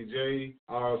boy, Ceddy J,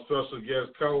 our special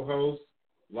guest co-host,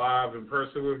 live in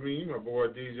person with me, my boy,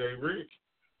 DJ Rick.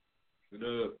 We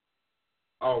got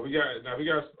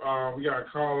a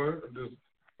caller. Just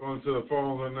going to the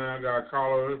phone right now. I got a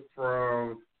caller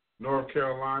from North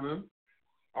Carolina.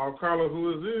 Caller,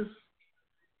 who is this?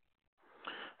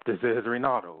 This is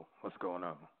Renato. What's going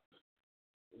on?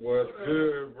 What's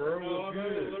good, bro? What's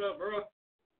good? What up, bro?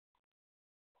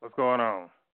 What's going on?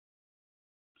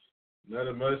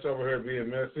 Nothing much over here being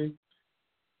messy.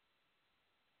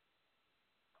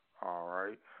 All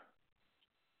right.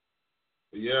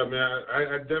 Yeah, man.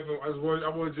 I definitely I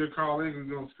wanted you to call in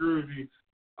and screw you.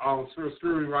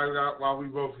 Screw me right out while we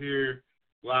both here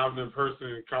live and in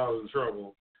person causing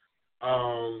trouble.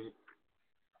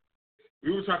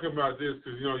 We were talking about this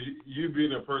because you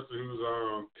being a person who's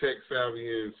tech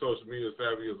savvy and social media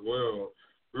savvy as well.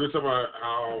 We were talking about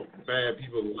how bad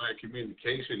people lack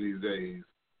communication these days.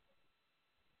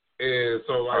 And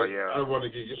so, I want to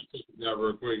get your take on that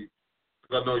real quick,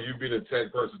 because I know you being a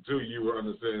tech person, too, you will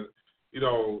understand,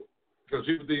 because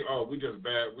people think, we just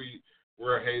bad,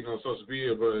 we're hating on social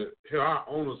media, but hell, I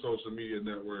own a social media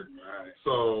network, right.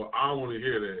 So I want to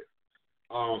hear that.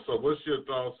 So what's your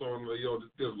thoughts on,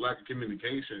 this lack of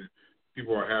communication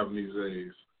people are having these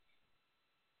days?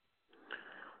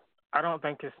 I don't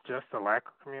think it's just a lack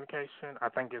of communication. I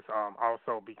think it's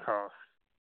also because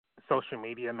social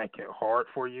media make it hard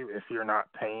for you if you're not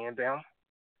paying them.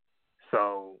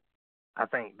 So I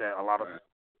think that a lot of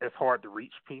it's hard to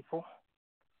reach people.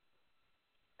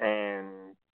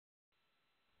 And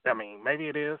I mean, maybe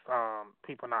it is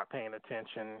people not paying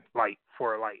attention. Like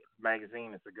for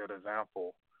magazine is a good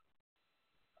example.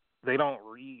 They don't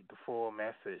read the full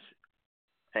message,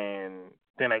 and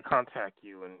then they contact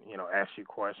you and ask you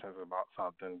questions about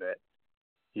something that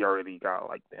you already got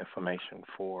the information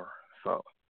for. So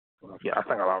yeah, I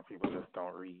think a lot of people just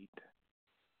don't read.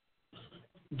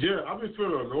 Yeah, I've been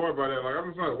feeling annoyed by that. I'm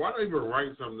just like, why do they even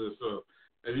write some of this stuff?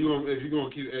 If you're gonna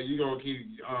keep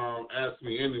asking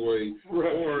me anyway,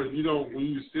 right. Or when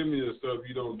you send me the stuff,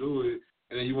 you don't do it,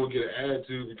 and then you won't get an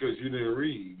attitude because you didn't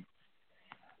read.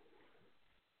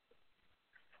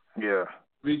 Yeah.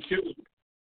 Be killing.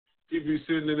 Keep you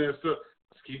sitting in that stuff.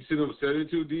 Keep sending them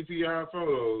 72 DPI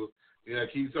photos. Yeah,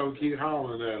 keep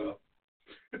hollering at them.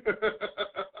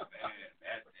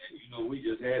 Man, we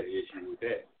just had an issue with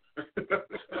that.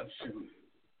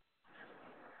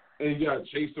 And you got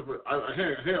chased up.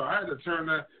 Hell, I had to turn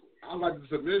that. I like the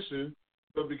submission,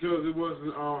 but because it wasn't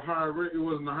it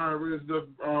wasn't a high res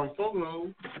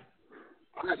photo,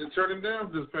 I had to turn him down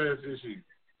for this past issue.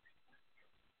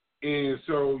 And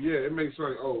so it makes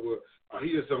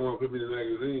he just don't want to put me in the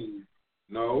magazine.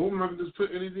 No, I'm not gonna just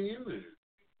put anything in there.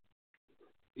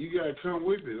 You gotta come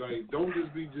with it. Don't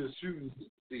just be just shooting.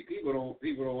 See, people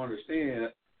don't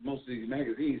understand. Most of these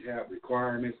magazines have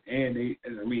requirements, and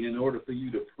in order for you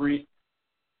to print,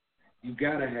 you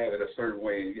gotta have it a certain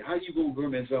way. How you gonna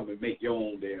come in something and make your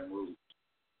own damn rules?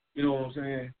 You know what I'm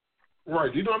saying?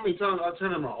 Right. You know how many times I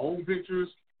turn in my own pictures,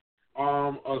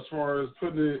 as far as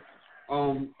putting it,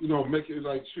 make it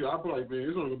I put man,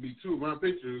 it's only gonna be 2 of my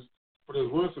pictures for this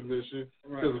one submission.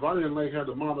 Because if I didn't have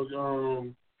the model,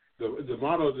 the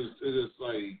model just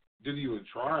didn't even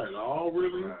try at all,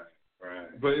 really.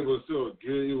 Right. But it was still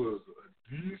good. It was a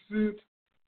decent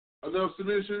enough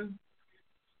submission.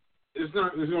 It's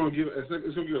gonna give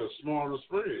a smaller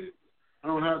spread. I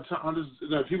don't have time.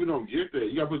 People don't get that.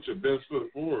 You gotta put your best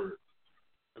foot forward.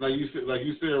 And like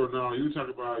you said, Ronaldo, you talk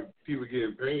about people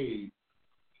getting paid.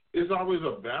 It's always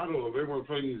a battle of everyone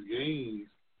playing these games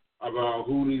about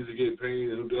who needs to get paid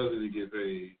and who doesn't need to get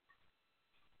paid.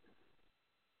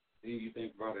 Then you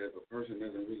think about it, if a person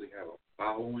doesn't really have a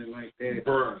following like that.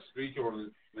 Bruh, speak on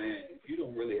it. Man, if you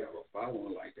don't really have a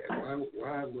following like that,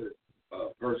 why would a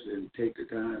person take the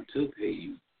time to pay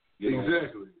you?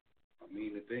 Exactly.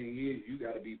 The thing is, you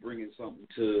got to be bringing something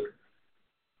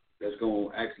that's going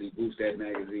to actually boost that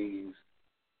magazine's,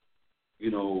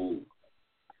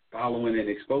 following and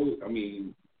expose.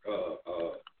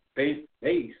 Base.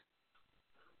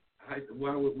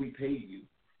 Why would we pay you?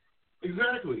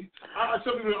 Exactly. I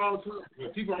tell people all the time.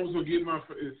 People always gonna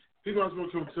people always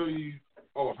gonna come tell you,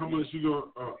 how much you gonna?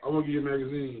 I want to get your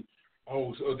magazine.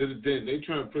 So then they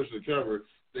try to push the cover.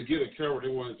 They get a cover. They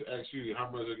want to ask you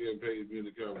how much they're getting paid to be in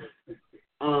the cover.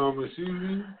 Excuse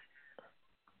me.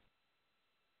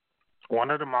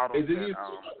 One of the models did I'm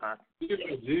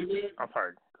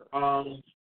sorry. How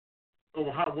can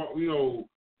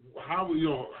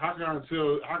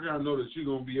I know that you're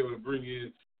gonna be able to bring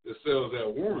in the sales that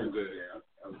warrant that? Yeah,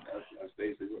 that's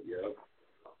basically what. Yeah.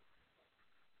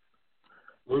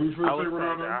 What were you I would say, say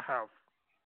Ronaldo? that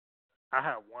I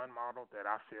have one model that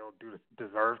I feel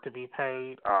deserve to be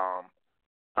paid.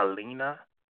 Alina,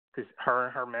 because her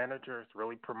and her manager is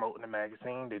really promoting the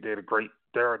magazine.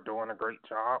 They're doing a great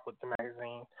job with the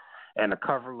magazine, and the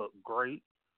cover looked great.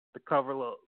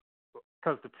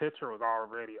 Because the picture was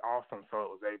already awesome,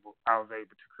 so I was able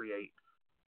to create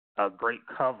a great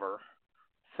cover.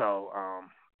 So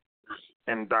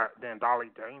And then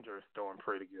Dolly Danger is doing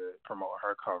pretty good promoting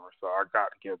her cover, so I got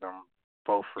to give them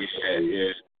both respect.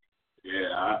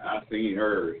 Yeah. I seen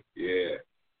her. Yeah,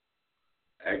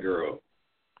 that girl.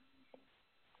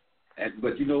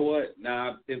 But you know what?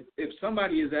 Now, if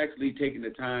somebody is actually taking the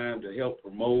time to help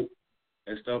promote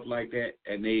and stuff like that,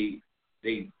 and they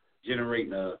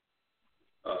generating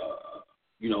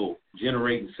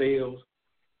generating sales,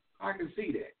 I can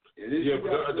see that. Yeah,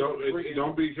 but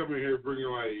don't be coming here bringing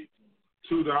like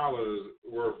 $2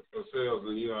 worth of sales,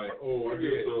 and you're like, oh, I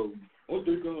guess I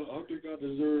think I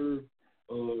deserve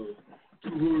 $200.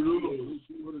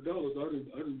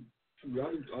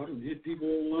 I didn't hit people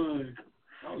online.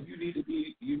 Oh, you need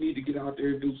to get out there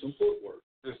and do some footwork.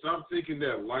 And stop thinking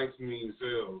that likes mean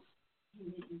sales.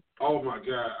 Oh my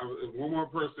God! If one more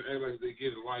person act like they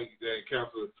get a like, that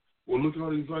counts. Well, look at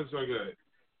all these likes I got.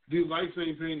 These likes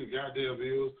ain't paying the goddamn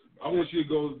bills. I want you to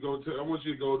go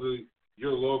to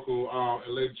your local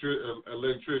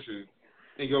electrician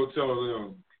and go tell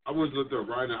them. I want you to look them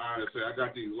right in the eye and say, I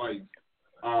got these lights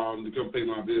to come pay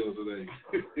my bills today.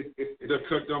 They'll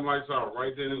cut them lights out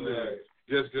right then and there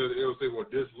just because it'll say, well,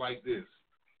 dislike this.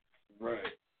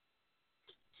 Right.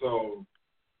 So,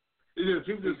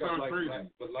 people just sound crazy.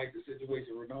 But like the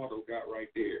situation Ronaldo got right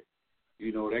there,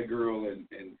 that girl and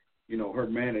her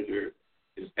manager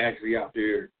is actually out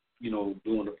there,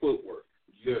 doing the footwork.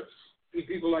 Yes.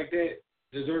 People like that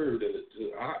deserve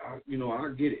I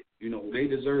get it. They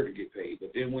deserve to get paid.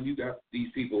 But then when you got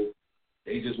these people,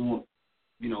 they just want,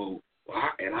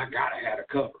 I gotta have a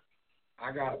cover.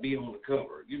 I gotta be on the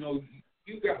cover. You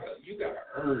gotta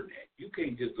earn that. You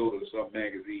can't just go to some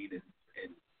magazine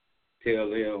and tell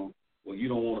them, well, you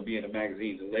don't want to be in the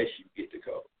magazines unless you get the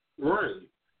cover. Right.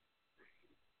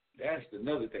 That's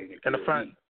another thing that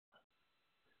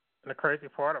and the crazy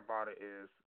part about it is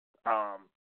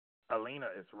Alina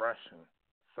is Russian,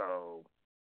 so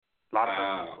a lot of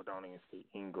those people don't even speak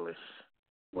English.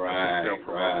 Right.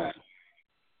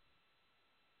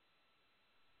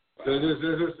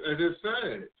 It's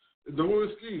sad. No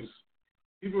excuse.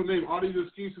 People name all these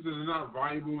excuses that are not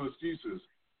viable excuses.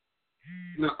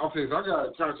 Now, okay, so I got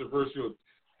a controversial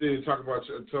thing to talk about,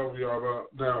 tell y'all about.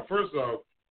 Now, first off,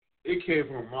 it came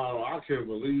from a model. I can't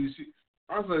believe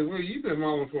I was like, well, you've been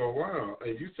modeling for a while,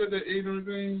 and you said that ignorant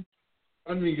thing.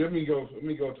 Let me go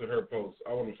to her post.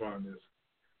 I want to find this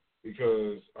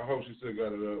because I hope she still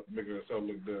got it up, making herself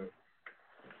look dumb.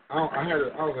 I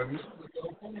was like,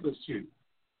 don't follow this chick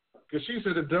because she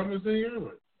said the dumbest thing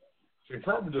ever. She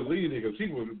probably deleted it because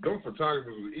them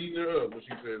photographers was eating her up when she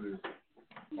said this.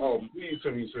 Oh, please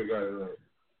tell me you still got it up.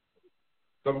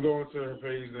 So I'm going to her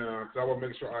page now because I want to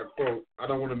make sure I quote. I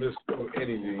don't want to misquote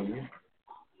anything.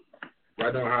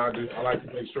 I know how I do. I like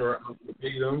to make sure I'm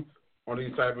them on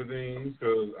these type of things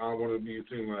because I don't want to be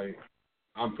seen like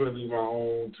I'm putting in my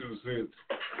own 2 cents.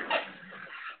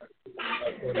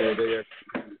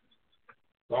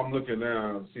 So I'm looking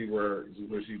now to see where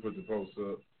she put the post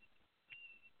up.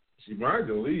 She might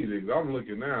delete it. I'm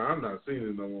looking now. I'm not seeing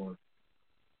it no more.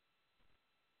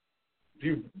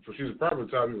 She was probably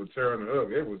talking people tearing her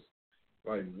up. It was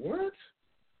like, what?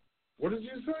 What did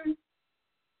you say?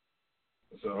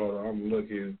 So hold on, I'm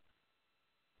looking.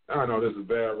 I know this is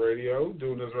bad radio,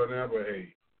 doing this right now, but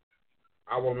hey,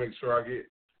 I want to make sure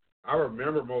I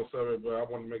remember most of it, but I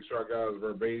want to make sure I got as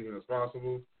verbatim as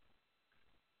possible.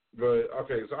 But,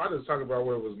 okay, so I just talk about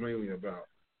what it was mainly about.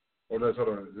 Hold on,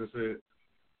 is this it?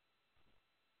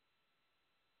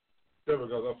 There we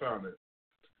go, I found it.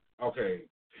 Okay,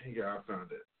 yeah, I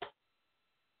found it.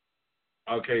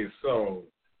 Okay, so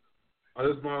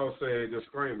this model say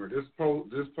disclaimer. This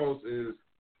post is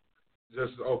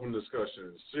just an open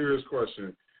discussion. Serious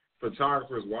question.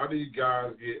 Photographers, why do you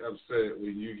guys get upset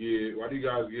when you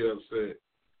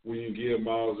give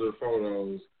models their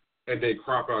photos and they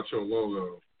crop out your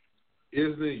logo?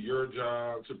 Isn't it your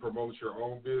job to promote your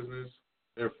own business?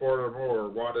 And furthermore,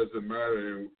 why does it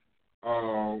matter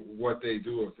what they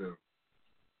do with them?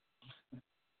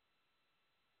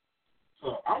 So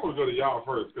I want to go to y'all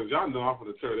first because y'all know I'm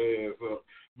going to tear their ass up.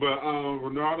 But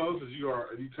Ronaldo, since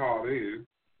you called in,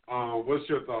 what's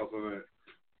your thoughts on that?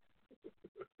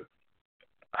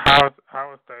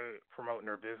 How is they promoting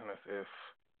their business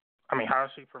how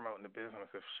is she promoting the business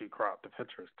if she cropped the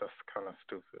pictures? That's kind of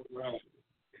stupid. Right.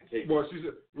 Well, she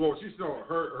said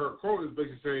her quote is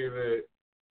basically saying that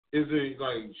is it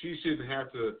like she shouldn't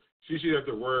have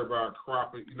to worry about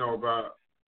cropping, about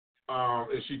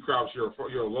if she crops your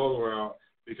logo out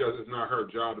because it's not her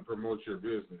job to promote your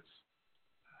business.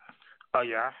 Oh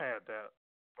yeah, I had that.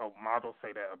 Models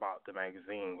say that about the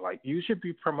magazine. Like, you should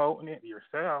be promoting it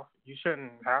yourself. You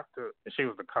shouldn't have to. She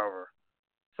was the cover,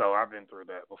 so I've been through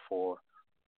that before.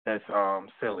 That's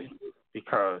silly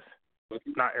because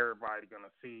not everybody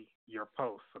gonna see your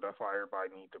post, so that's why everybody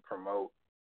need to promote,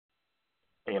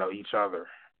 each other.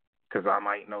 Because I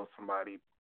might know somebody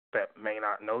that may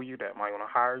not know you that might want to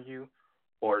hire you,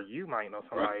 or you might know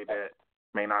somebody that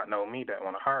may not know me that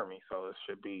want to hire me. So it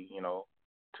should be,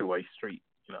 two-way street.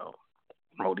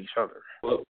 Promote each other.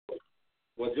 Well,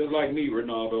 just like me,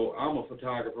 Ronaldo, I'm a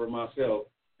photographer myself,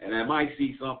 and I might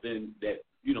see something that,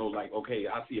 like, okay,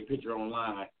 I see a picture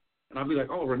online, and I'll be like,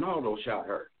 oh, Ronaldo shot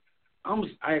her.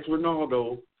 I ask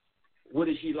Ronaldo, what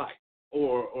is she like?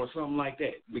 Or something like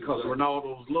that, because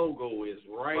Ronaldo's logo is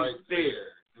right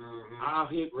there. Mm-hmm. I'll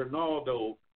hit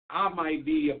Ronaldo. I might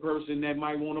be a person that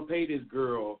might want to pay this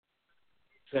girl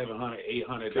 $700,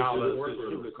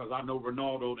 $800 because I know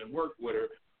Ronaldo that worked with her.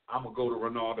 I'm going to go to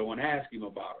Ronaldo and ask him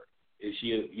about her. Is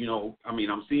she,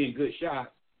 I'm seeing good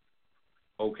shots.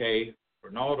 Okay,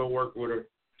 Ronaldo worked with her.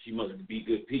 She must be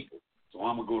good people. So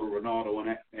I'm going to go to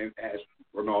Ronaldo and ask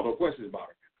Ronaldo questions about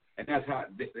her. And that's how,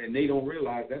 and they don't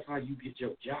realize that's how you get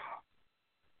your job.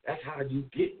 That's how you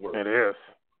get work. It is.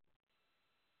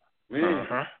 Man,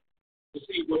 you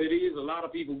see what it is? A lot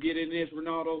of people get in this,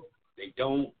 Ronaldo. They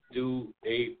don't do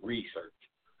their research.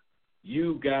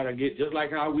 You got to get, just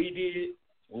like how we did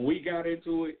when we got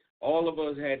into it, all of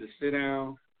us had to sit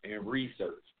down and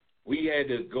research. We had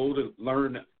to go to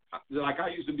learn. Like I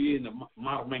used to be in the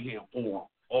Model Mayhem forum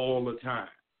all the time,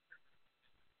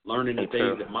 learning the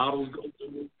things that models go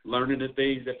through, learning the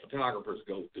things that photographers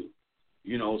go through.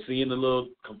 Seeing the little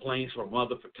complaints from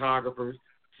other photographers,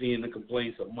 seeing the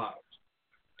complaints of models,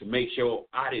 to make sure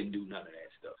I didn't do none of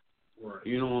that stuff. Right.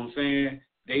 You know what I'm saying?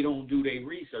 They don't do their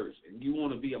research. And you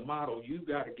want to be a model, you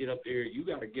got to get up there, you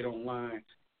got to get online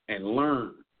and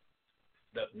learn.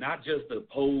 Not just the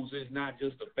poses, not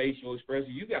just the facial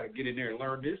expression. You got to get in there and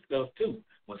learn this stuff too.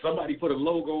 When somebody put a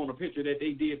logo on a picture that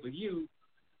they did for you,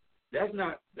 that's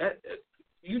not that.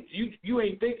 You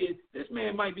ain't thinking this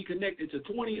man might be connected to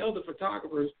 20 other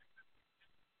photographers,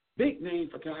 big name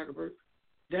photographers,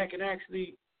 that can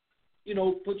actually,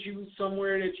 put you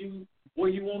somewhere where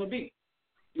you want to be.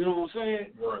 You know what I'm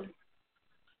saying? Right.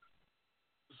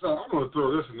 So I'm going to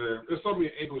throw this in there. There's so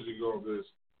many angles you go of this.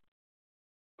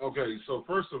 Okay, so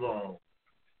first of all,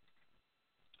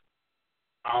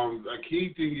 a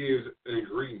key thing is an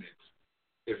agreement.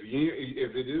 If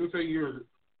it didn't say you're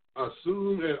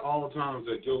assume at all times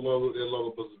that that logo is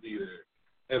supposed to be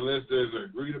there, unless there's an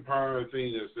agreed upon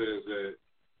thing that says that,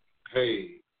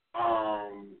 hey,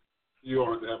 you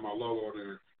don't have to have my logo on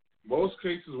there. Most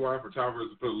cases why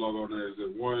photographers put a logo on there is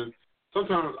that one,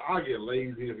 sometimes I get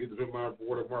lazy and get to put my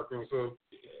watermark on stuff.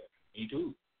 Yeah, me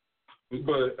too.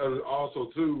 But also,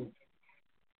 too,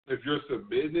 if you're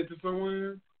submitting it to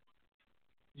somewhere,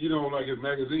 like in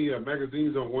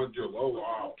magazines don't want your logo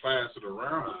all plastered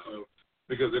around and stuff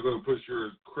because they're going to put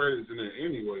your credits in there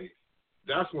anyway.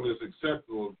 That's when it's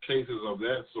acceptable, cases of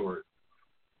that sort.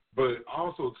 But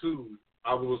also, too,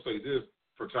 I will say this,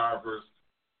 photographers,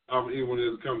 even when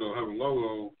it comes to having a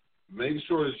logo, make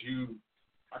sure that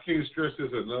I can't stress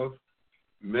this enough,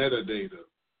 metadata.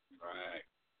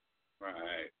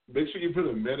 Right. Make sure you put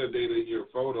a metadata in your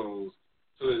photos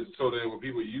so that when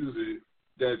people use it,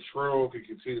 that trail can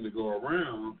continue to go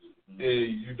around and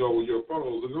you know where your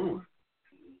photos are going.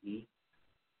 Mm-hmm.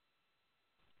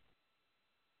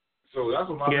 So that's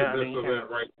a lot of that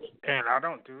right there. And I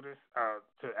don't do this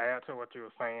to add to what you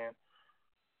were saying.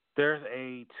 There's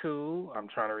a tool, I'm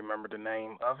trying to remember the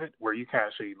name of it, where you can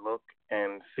actually look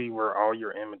and see where all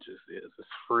your images is. It's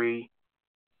free.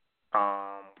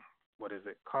 What is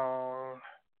it called?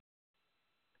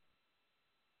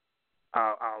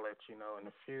 I'll let you know in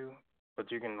a few,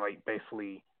 but you can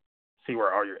basically see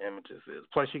where all your images is.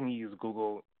 Plus, you can use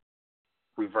Google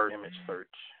reverse image search.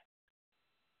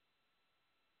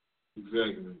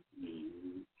 Exactly.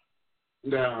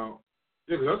 Now,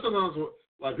 that's sometimes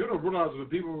people don't realize when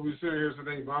people will be sitting here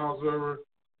saying miles over,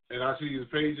 and I see these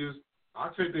pages, I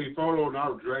take their photo and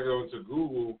I'll drag it onto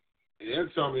Google, and they'll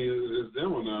tell me it's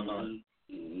them or not.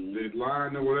 They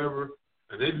lying or whatever,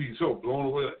 and they be so blown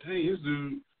away. Like, dang, this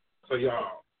dude. So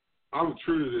y'all, I'm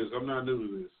true to this. I'm not new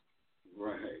to this.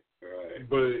 Right.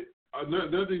 But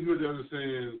another thing you have to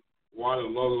understand why the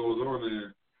logo is on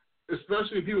there,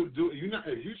 especially if people do.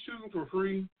 If you shooting for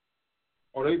free,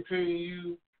 or they paying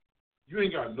you, you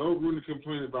ain't got no room to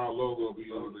complain about logo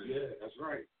being on there. Yeah, that's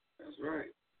right.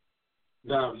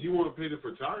 Now, if you want to pay the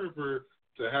photographer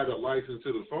to have a license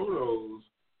to the photos,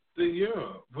 then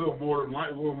yeah, we're more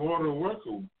than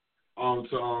welcome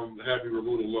to have you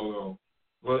remove the logo.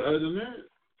 But other than that,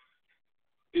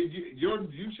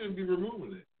 you shouldn't be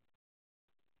removing it.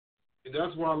 And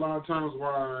that's why a lot of times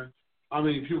why I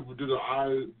mean, people do the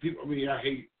eye. People, I mean, I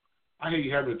hate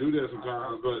having to do that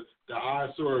sometimes, but the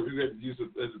eyesore, if you had to use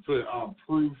it to put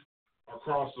proof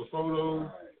across the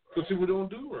photo, because people don't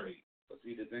do right. But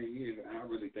see, the thing is, I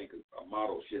really think a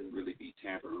model shouldn't really be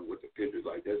tampering with the pictures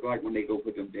like that. It's like when they go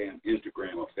put them damn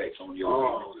Instagram effects on your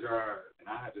photos. God. And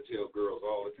I have to tell girls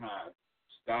all the time,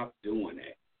 stop doing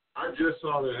that. I just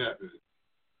saw that happen.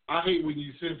 I hate when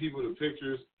you send people the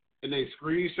pictures and they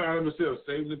screenshot them instead of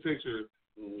saving the picture.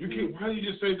 Mm-hmm. You can't. Why do you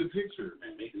just save the picture?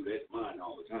 Man, they do that to mine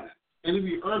all the time. And it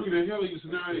be irking the hell out of you. So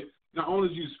now, not only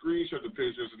do you screenshot the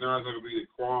pictures, so now it's not going to be the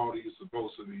quality it's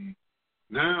supposed to be.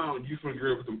 Now you can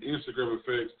get with some Instagram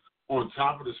effects on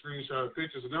top of the screenshot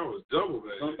pictures, and that was double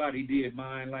that. Somebody did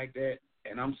mine like that,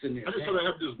 and I'm sitting there. I just saw that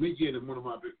happen this weekend in one of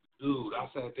my pictures. Dude, I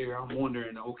sat there, I'm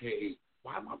wondering, okay,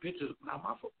 why my pictures, now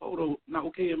my photo, not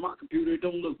okay in my computer, it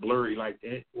don't look blurry like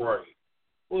that. Right.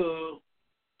 Well,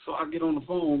 so I get on the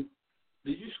phone,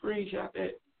 did you screenshot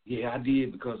that? Yeah, I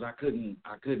did because I couldn't.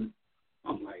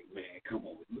 I'm like, man, come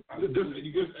on.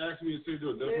 You just asked me to send you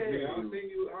a I'll send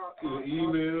you an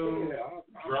email,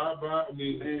 drive by. I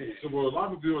mean, so a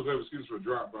lot of people have excuses for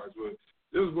drop bys, but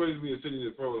there's ways of me sending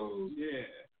you photos. Yeah.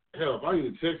 Hell, if I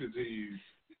need to text it to you,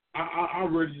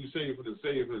 I'm ready to save for the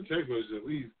text message at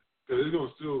least, because it's gonna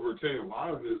still retain a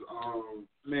lot of his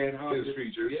his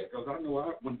features. Yeah, because I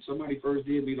know when somebody first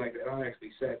did me like that, I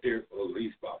actually sat there for at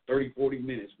least about 30, 40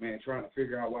 minutes, man, trying to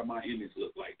figure out why my image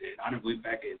looked like that. I done went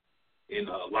back in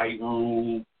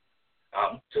Lightroom.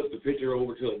 I took the picture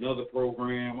over to another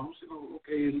program. I was like, oh,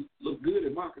 okay, it looked good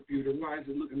in my computer. Why is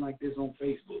it looking like this on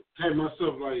Facebook? Had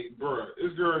myself like, bruh,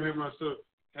 this girl had myself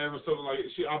something like,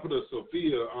 I put a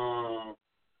Sophia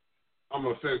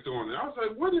effect on it. I was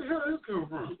like, where the hell did this come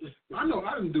from? I know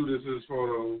I didn't do this in this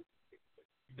photo.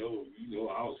 You know,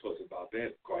 I was fussing about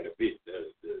that quite a bit.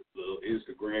 The little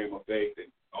Instagram effect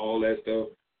and all that stuff.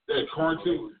 That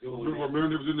cartoon,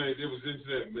 remember it was into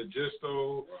that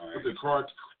Majesto with the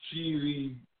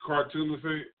cheesy cartoon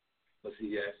effect? But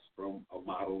see, that's from a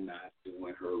model not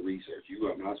doing her research. You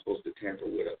are not supposed to tamper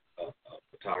with a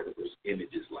photographer's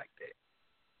images like that.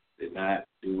 They're not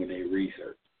doing their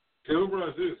research. Tell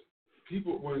them this.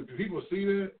 When people see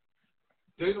that,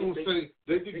 they don't say,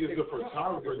 they think it's the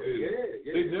photographer did it.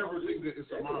 They never think that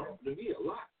it's a model. To me, a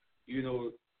lot. You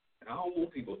know, I don't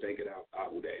want people thinking I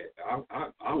would add. I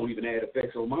don't even add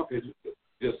effects on my pictures.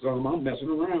 Just something I'm messing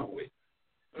around with.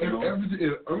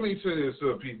 Everything, let me tell you this,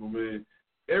 people, man.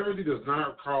 Everything does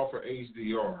not call for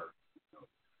HDR.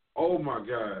 Oh, my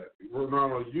God.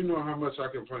 Ronaldo, you know how much I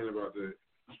complain about that.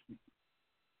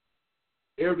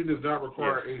 Everything does not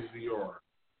require HDR.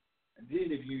 And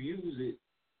then if you use it,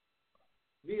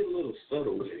 be a little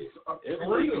subtle with it.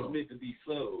 Everything is meant to be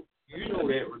subtle. You know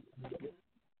that.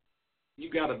 You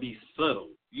got to be subtle.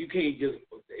 You can't just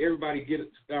everybody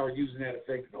start using that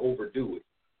effect and overdo it.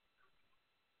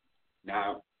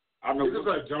 Now, I know it's just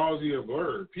like Jaws and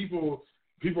Blur. People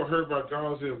heard about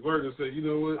Jaws and Blur and say, you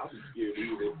know what?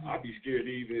 I'd be scared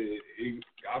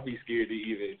to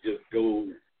even just go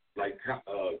like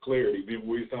Clarity. Remember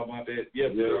we was talking about that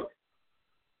yesterday? Yeah.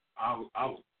 I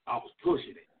was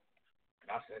pushing it. And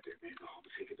I sat there, man, I'm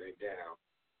gonna take it back down.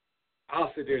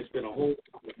 I'll sit there and spend a whole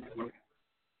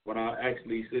when I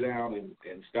actually sit down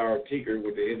and start tinkering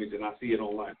with the image and I see it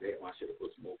online, damn, I should have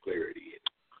put some more clarity in it.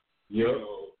 Yep. You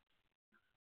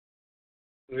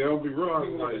know, yeah, I'll be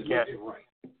wrong. Right.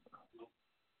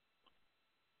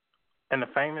 And the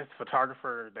famous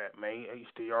photographer that made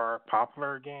HDR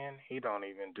popular again, he don't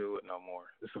even do it no more.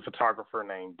 It's a photographer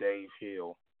named Dave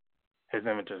Hill. His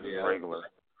images is regular.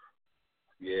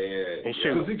 Yeah. He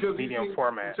shoots medium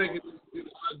format. Taking his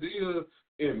idea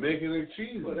and making it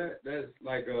cheesy. Well, that's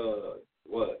like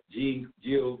what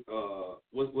Jill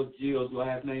what's Jill's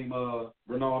last name?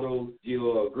 Ronaldo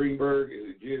Jill Greenberg. Is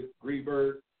it Jill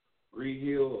Greenberg?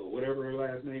 Greenhill or whatever her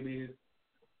last name is.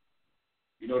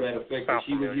 You know that effect that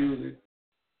she was using?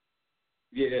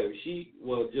 Yeah, she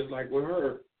was just like with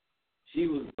her. She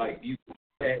was like using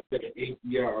a tad bit of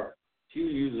HDR. She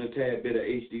was using a tad bit of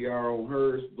HDR on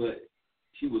hers, but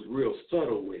she was real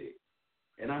subtle with it.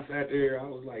 And I sat there, I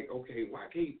was like, okay, why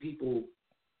can't people,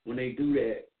 when they do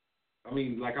that, I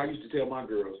mean, like I used to tell my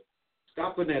girls,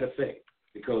 stop putting that effect.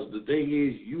 Because the thing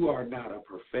is, you are not a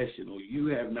professional. You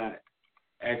have not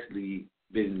actually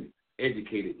been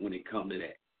educated when it comes to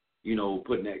that, you know,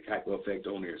 putting that type of effect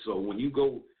on there. So when you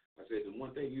go, I said, the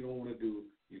one thing you don't want to do,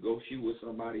 you go shoot with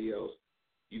somebody else,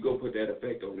 you go put that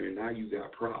effect on there, now you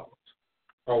got problems.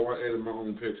 Oh, I edit my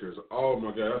own pictures. Oh,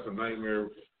 my God, that's a nightmare.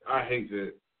 I hate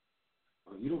that.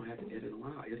 You don't have to edit them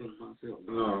out. I edit them myself.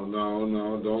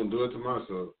 No, don't do it to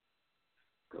myself.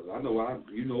 Because I know I've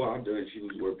done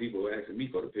shoots where people are asking me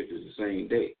for the pictures the same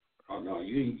day. Oh, no,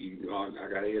 I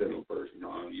got to hit them first.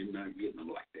 No, you're not getting them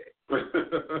like that.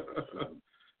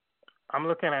 I'm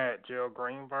looking at Jill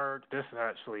Greenberg. This is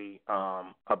actually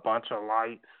a bunch of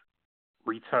lights,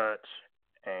 retouch,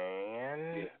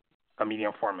 and a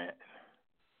medium format.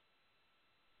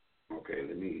 Okay,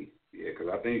 because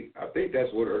I think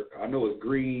that's what I know it's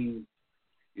green.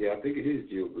 Yeah, I think it is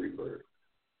Jill Greenberg.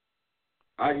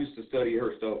 I used to study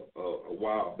her stuff a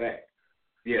while back.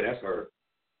 Yeah, that's her.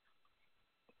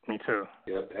 Me too.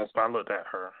 Yeah, that's. I looked at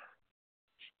her.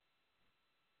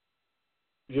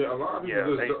 Yeah, a lot of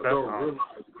people don't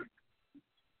realize.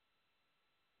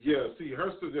 Yeah, see,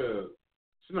 her still,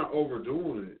 she's not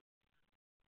overdoing it.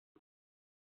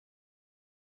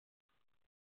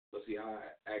 But see, I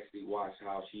actually watched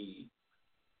how she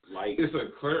like. It's a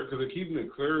clear because they're keeping the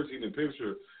clarity in the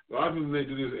picture. A lot of people when they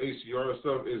do this HDR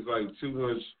stuff is like too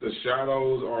much. The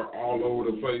shadows are all over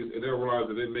the place, and they realize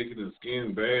that they're making the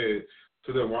skin bad.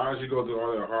 So then, why did you go through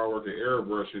all that hard work of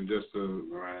airbrushing just to?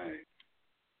 Right.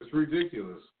 It's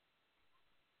ridiculous.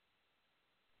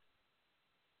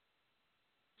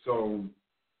 So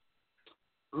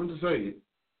I'm just saying,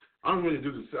 I don't have to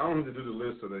do the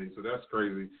list today, so that's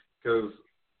crazy because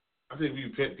I think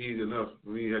we pet peeved enough.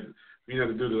 We had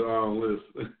to do the list.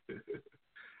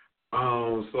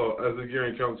 So as the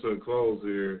gearing comes to a close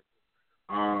here,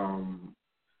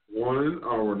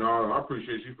 Ronaldo, I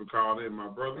appreciate you for calling in, my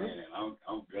brother. Man,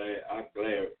 I'm glad,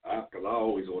 because I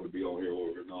always want to be on here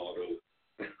with Ronaldo.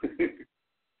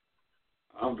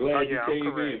 I'm glad you came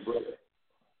in, brother.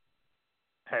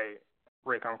 Hey,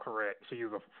 Rick, I'm correct. She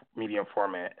used a medium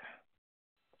format.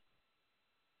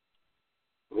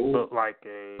 Ooh. Looked like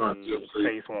a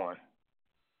Phase 1.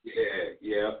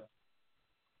 Yeah.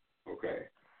 Okay.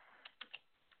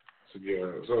 So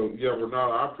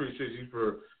Ronaldo, I appreciate you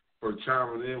for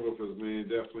chiming in with us, man.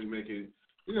 Definitely making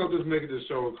this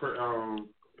show,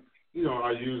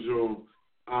 our usual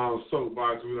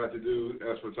soapbox we like to do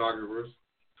as photographers.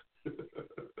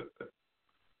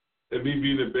 And me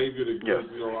being a baby of the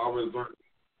group, I always learn.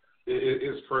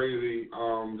 It's crazy.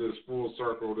 This full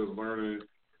circle, this learning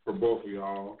for both of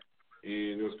y'all,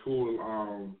 and it was cool.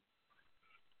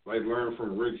 Learn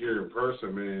from Rick here in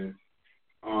person, man.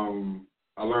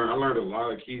 I learned a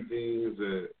lot of key things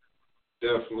that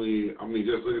definitely.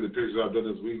 Just looking at the pictures I've done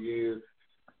this weekend,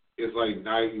 it's like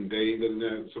night and day looking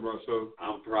at to myself.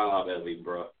 I'm proud of him,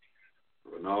 bro.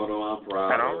 Ronaldo, I'm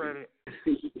proud of him.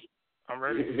 I'm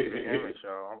ready to see the image,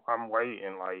 y'all. I'm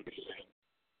waiting, trying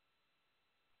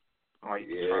to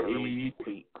really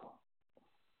peek.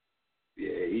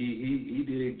 Yeah, he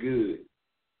did good.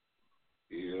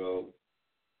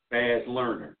 Fast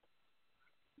learner.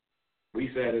 We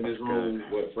sat in this room,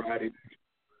 Friday?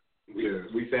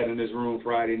 We sat in this room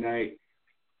Friday night.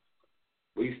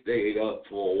 We stayed up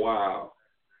for a while,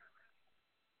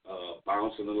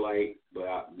 bouncing the light,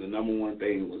 but the number one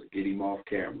thing was get him off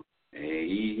camera. And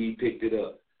he picked it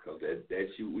up because that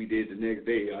shoot we did the next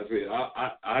day. I said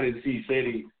I didn't see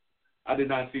Ceddy. I did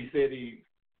not see Ceddy.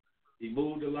 He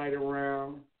moved the light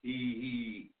around.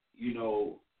 He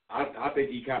I think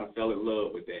he kind of fell in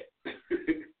love with that.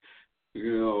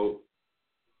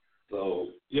 So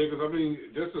yeah, because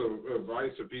just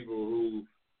advice to people who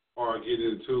are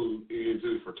getting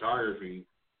into photography.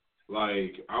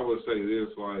 I would say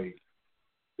this,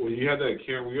 when you have that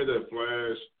camera, when you have that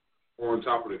flash on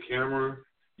top of the camera,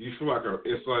 you feel like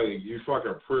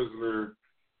a prisoner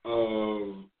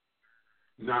of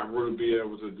not really being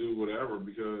able to do whatever,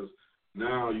 because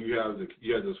now you have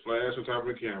this flash on top of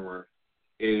the camera,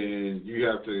 and you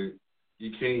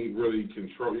can't really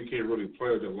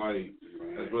play with the light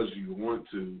as much as you want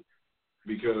to,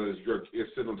 because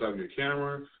it's sitting on top of your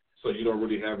camera, so you don't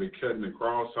really have it cutting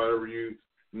across. However, you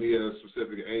need a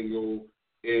specific angle,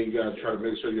 and you got to try to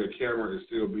make sure your camera is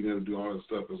still being able to do all this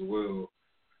stuff as well.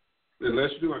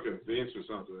 Unless you do events or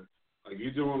something,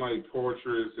 you're doing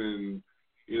portraits and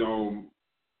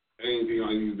anything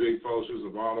these big photo shoots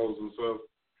of models and stuff,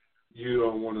 you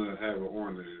don't want to have it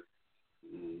on there.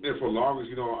 Mm-hmm. And for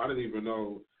longest, I didn't even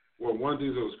know. Well, one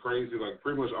thing that was crazy,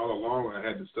 pretty much all along, I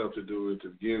had the stuff to do it to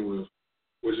begin with,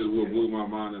 which is what blew my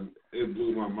mind. And it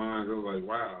blew my mind. I was like,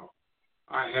 wow,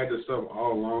 I had this stuff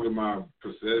all along in my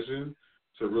possession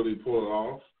to really pull it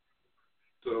off.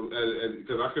 So,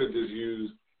 because I could have just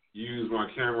used my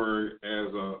camera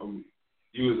as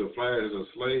use a flash as a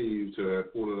slave to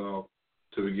have pulled it off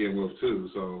to begin with too.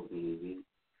 So. Mm-hmm.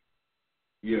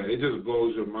 Yeah, it just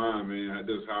blows your mind, man,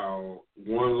 just how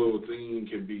one little thing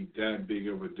can be that big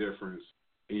of a difference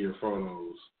in your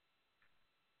photos.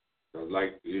 The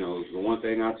one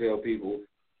thing I tell people,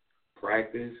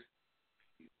 practice,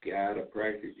 gotta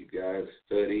practice. You gotta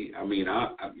study. I mean, I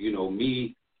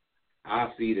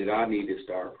see that I need to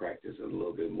start practicing a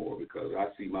little bit more because I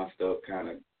see my stuff kind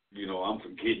of, I'm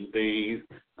forgetting things.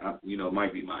 It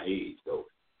might be my age though,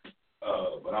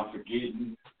 but I'm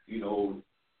forgetting.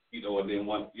 And then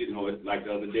like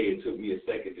the other day, it took me a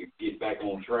second to get back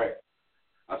on track.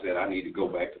 I said I need to go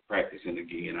back to practicing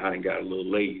again. I done got a little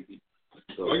lazy.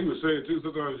 So, like you were saying too,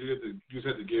 sometimes you just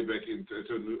have to get back into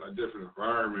a different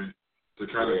environment to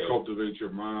kind of cultivate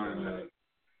your mind and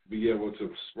be able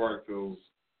to spark those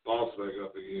thoughts back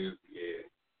up again. Yeah,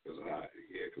 because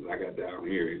I got down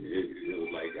here and it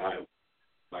was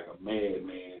like a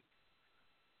madman.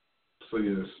 So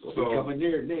yes, so coming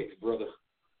there next, brother.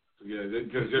 Yeah,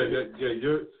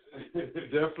 you're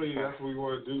definitely that's what we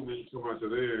want to do when you come out to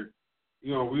there.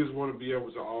 We just want to be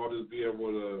able to all just be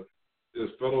able to this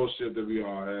fellowship that we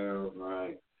all have,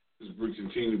 right? Just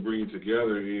continue to bring it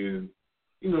together and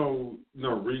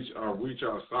reach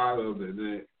outside of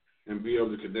it and be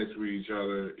able to connect with each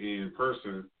other in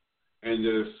person and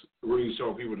just really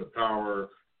show people the power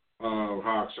of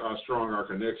how strong our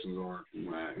connections are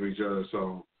with each other.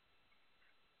 So,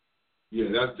 yeah,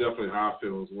 that's definitely how I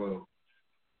feel as well.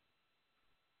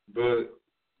 But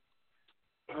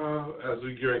as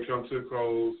we get ready to come to a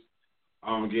close,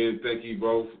 again, thank you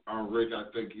both. Rick, I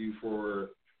thank you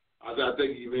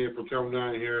man, for coming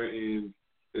down here and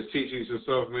just teaching some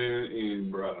stuff, man.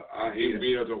 And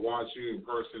being able to watch you in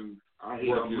person. I'm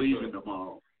leaving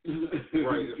tomorrow.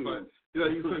 Right. It's like,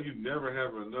 you think you never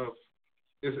have enough.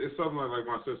 It's something like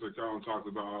my sister Colin talks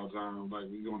about all the time. Like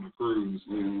we go on a cruise,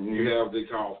 you have they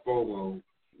call FOMO,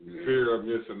 fear of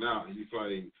missing out. You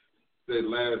like that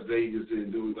last day you just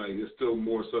didn't do. Like it's still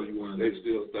more stuff you want to do. There's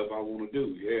still stuff I want to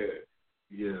do. Yeah.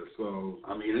 Yeah. So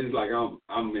I mean, it's like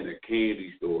I'm in a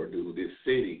candy store, dude. This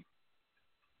city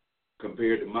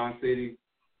compared to my city,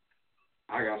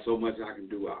 I got so much I can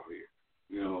do out here.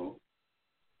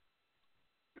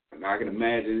 And I can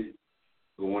imagine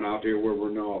going out there where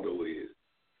Ronaldo is.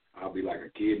 I'll be like a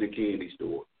kid in a candy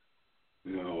store,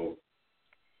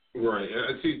 Right.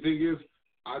 See, the thing is,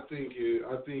 I think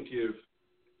if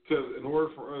because in order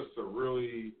for us to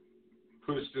really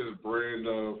push this brand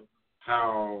of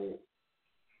how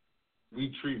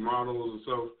we treat models and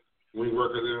stuff when we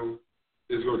work with them,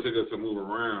 it's going to take us to move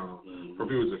around for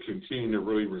people to continue to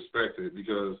really respect it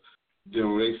because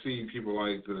they see people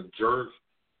like the jerk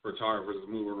photographers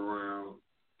moving around.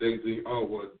 They think,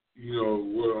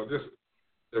 this.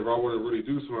 If I want to really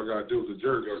do something, I got to do it with the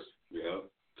jerk. Yeah.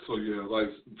 So, like,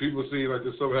 people see, like,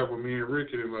 this stuff happen with me and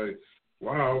Rick, and like,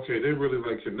 wow, okay, they really,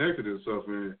 like, connected and stuff,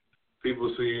 man.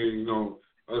 People seeing,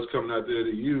 us coming out there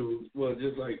to you. Well,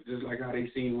 just like how they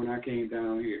seen when I came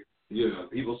down here. Yeah.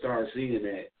 People started seeing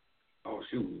that, oh,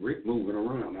 shoot, Rick moving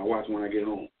around. Now watch when I get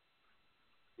home.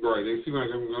 Right. They see, like,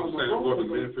 I'm saying, I'm going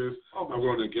to Memphis. I'm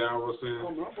going to Galveston.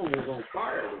 Oh, my phone was on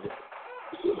fire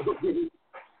today.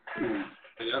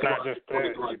 It's not just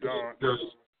that.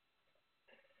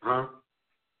 Huh?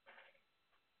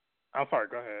 I'm sorry,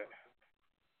 go ahead.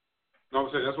 No,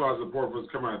 I'm saying that's why it's important for us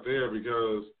to come out there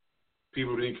because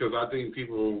I think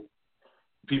people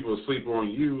sleep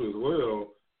on you as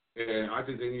well, and I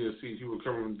think they need to see people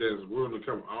coming that's willing to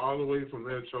come all the way from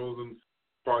their chosen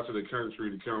parts of the country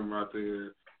to come out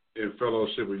there and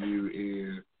fellowship with you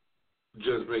and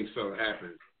just make something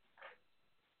happen.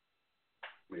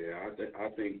 Yeah, I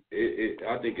think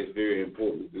it's very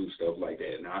important to do stuff like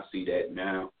that, and I see that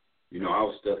now. I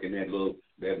was stuck in that little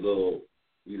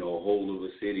hole of a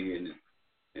city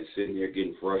and sitting there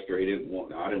getting frustrated.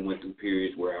 I done went through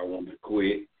periods where I wanted to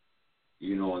quit,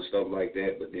 and stuff like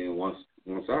that. But then once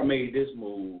I made this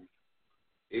move,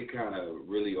 it kind of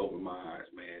really opened my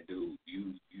eyes, man. Dude,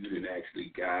 you didn't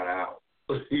actually got out,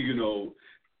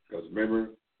 because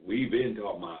remember. We've been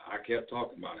talking about I kept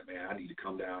talking about it, man. I need to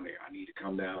come down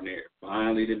there.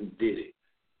 Finally did it.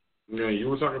 Yeah, you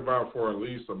were talking about for at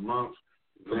least a month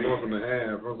and a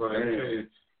half. I was like, okay,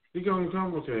 he gonna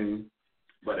come, okay.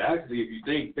 But actually, if you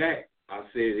think back, I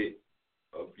said it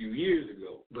a few years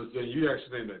ago. But then you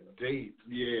actually named a date.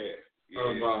 Yeah.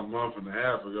 About a month and a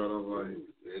half ago. I was like,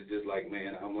 it's just like,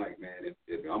 man, if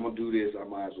I'm gonna do this, I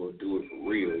might as well do it for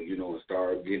real, and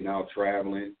start getting out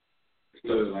traveling.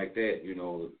 Stuff like that,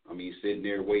 sitting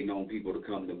there waiting on people to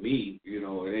come to me,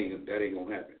 that ain't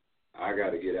gonna happen. I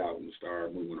got to get out and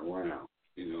start moving around,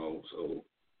 So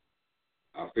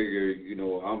I figure,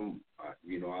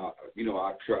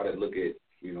 I try to look at,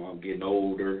 I'm getting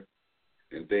older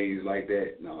and things like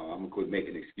that. No, I'm gonna quit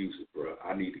making excuses, bro.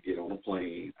 I need to get on a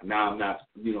plane. Now I'm not,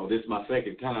 this is my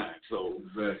second time, so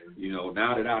exactly.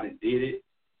 Now that I done did it,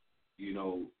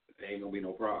 there ain't gonna be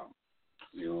no problem.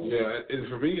 You know? Yeah, and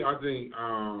for me, I think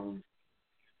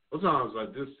sometimes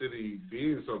like this city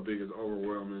being so big is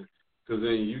overwhelming because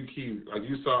then you keep like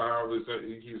you saw how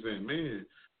you keep saying, man,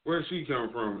 where'd she come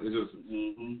from? It's just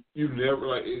you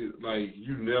never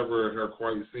you never have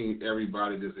quite seen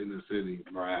everybody that's in the city.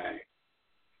 Right.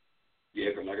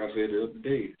 Yeah, because like I said the other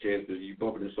day, the chances of you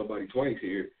bumping into somebody twice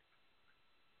here,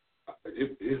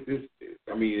 it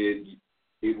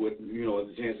would, you know,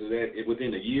 the chances of that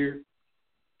within a year.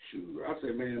 Shoot, I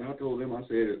said, man, I told him, I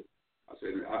said,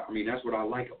 that's what I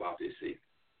like about this city.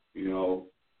 You know,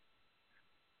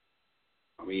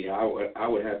 I mean, I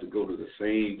would have to go to the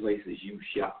same places you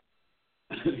shop,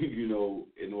 you know,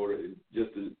 in order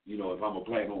just to, you know, if I'm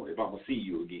gonna see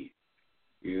you again,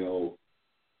 you know.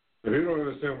 If you don't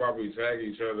understand why we tag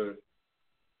each other,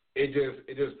 it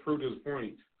just proved his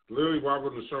point. Literally, while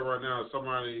we're on the show right now,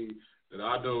 somebody that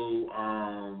I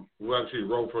know who actually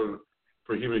wrote for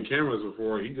Human Cameras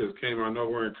before, he just came out of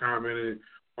nowhere and commented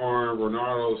on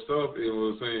Ronaldo's stuff and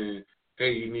was saying,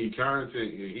 hey, you need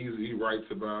content. And he writes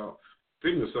about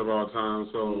fitness stuff all the time.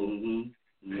 So,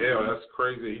 hell, that's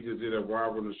crazy. He just did that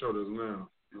while we're on the show just now.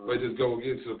 But just go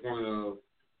get to the point of,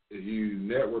 if you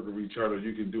network with each other,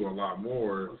 you can do a lot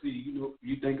more. Well, see, you know,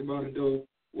 you think about it though.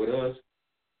 With us,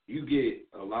 you get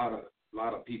a lot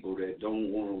of people that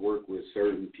don't want to work with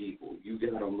certain people. You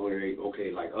got to know,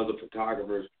 okay, like other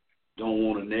photographers don't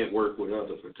want to network with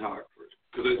other photographers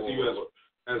because they see you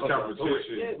as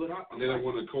competition. Yeah, but they don't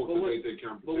want to cultivate their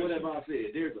competition. But what have I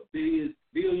said? There's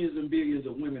billions and billions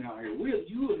of women out here.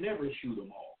 You will never shoot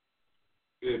them all.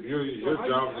 If your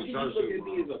job is to try to shoot them all. Look at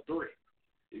me as a threat.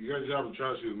 If you got a job to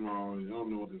try to shoot them all, you don't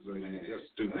know what to say. That's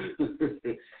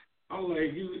stupid. I'm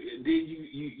like,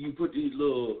 you put these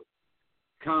little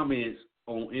comments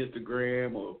on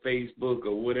Instagram or Facebook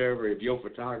or whatever. If your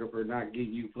photographer not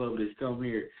getting you published, come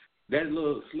here. That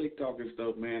little slick talking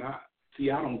stuff, man. I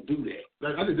don't do that.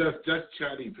 I think that's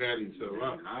chatty patty stuff.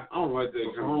 I don't like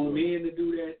that. For grown men to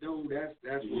do that, though, that's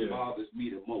what bothers me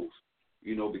the most.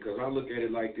 You know, because I look at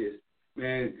it like this,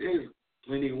 man. There's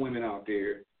plenty of women out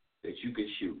there that you can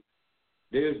shoot.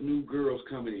 There's new girls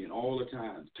coming in all the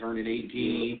time, turning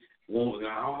 18. I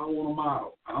want a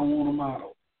model. I want a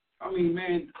model. I mean,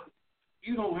 man,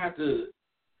 you don't have to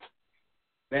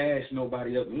bash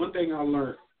nobody else. One thing I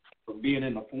learned from being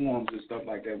in the forums and stuff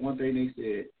like that, one thing they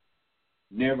said,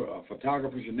 a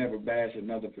photographer should never bash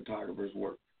another photographer's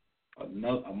work. A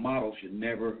model should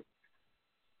never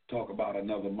talk about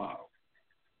another model.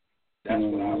 That's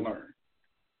what I learned.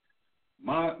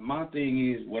 My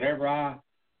thing is whatever I'm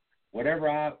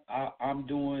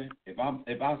doing, if I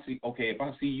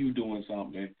see you doing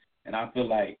something and I feel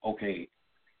like, okay,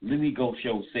 let me go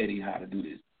show Ceddy how to do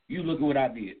this. You look at what I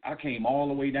did. I came all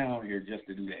the way down here just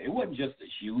to do that. It wasn't just to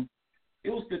shoot. It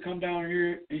was to come down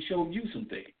here and show you some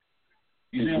things.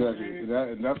 You know what I'm saying?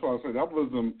 And that's why I said that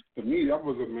was to me that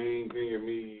was the main thing of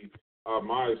me.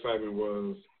 My excitement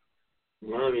was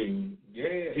learning.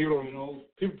 Yeah,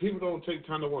 people don't take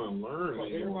time to want to learn.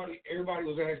 Everybody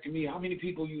was asking me how many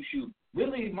people you shoot.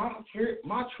 Really, my trip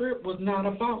was not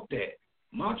about that.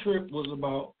 My trip was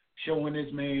about showing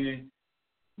this man.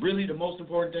 Really, the most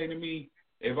important thing to me,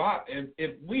 if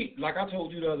we, like I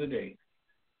told you the other day,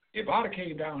 if I'd have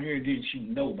came down here and didn't shoot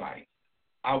nobody,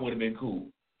 I would have been cool.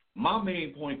 My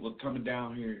main point was coming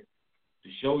down here to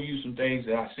show you some things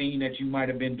that I seen that you might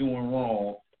have been doing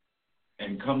wrong,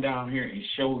 and come down here and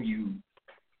show you,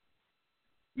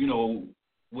 you know,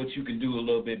 what you can do a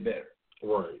little bit better.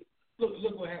 Right.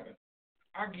 Look what happened.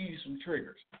 I give you some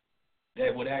triggers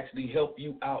that would actually help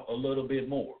you out a little bit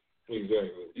more.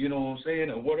 Exactly. You know what I'm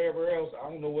saying? And whatever else, I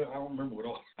don't remember what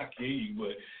else I gave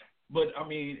you, but I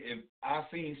mean, if I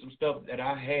seen some stuff that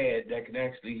I had that can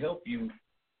actually help you,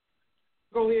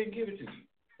 go ahead and give it to you.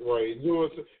 Right. You know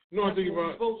what I think about?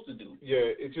 You're supposed to do.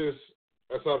 Yeah, it just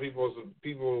that's how people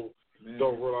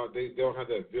don't realize they don't have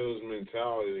that village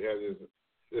mentality. They have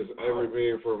this every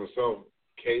man for himself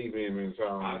caveman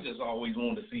mentality. I just always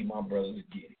wanted to see my brothers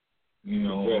get it. You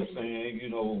know what I'm saying? You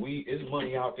know, it's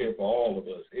money out there for all of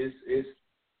us.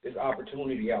 It's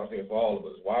opportunity out there for all of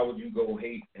us. Why would you go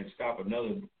hate and stop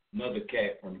another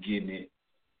cat from getting it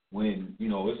when, you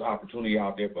know, it's opportunity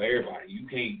out there for everybody? You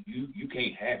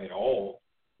can't have it all.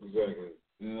 Exactly.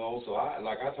 You know, so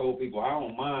I told people I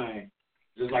don't mind.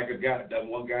 Just like that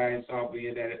one guy in South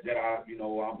Bend that I, you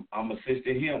know, I'm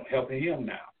assisting him, helping him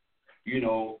now. You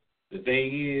know, the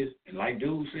thing is, and like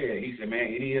dude said, he said,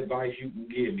 man, any advice you can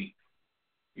give me,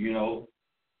 you know,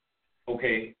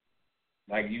 okay,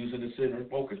 like using the center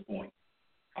focus point.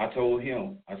 I told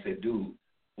him, I said, dude,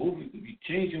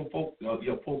 change your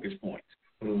focus points.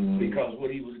 Because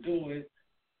what he was doing,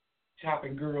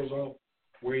 chopping girls off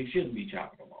where he shouldn't be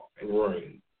chopping them off.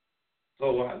 Right.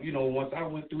 So, once I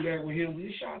went through that with him,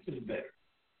 his shots is better.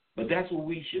 But that's what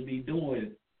we should be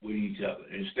doing with each other.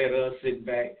 Instead of us sitting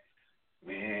back,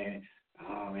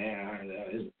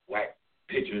 his whack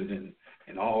pictures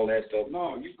and all that stuff.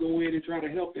 No, you go in and try to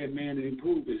help that man and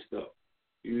improve his stuff,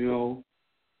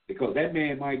 because that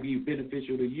man might be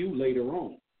beneficial to you later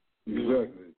on.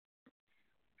 Exactly.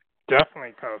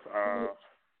 Definitely, because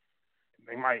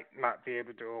they might not be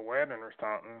able to do a wedding or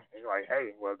something. You're like,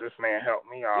 hey, well, this man helped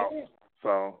me out,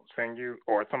 so send you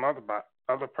or some other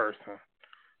person.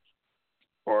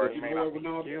 Or he may not be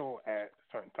skilled at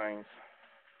certain things.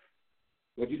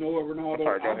 But you know what, Ronaldo?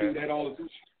 I do that all the time.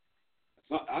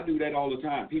 I do that all the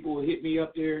time. People will hit me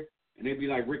up there, and they'd be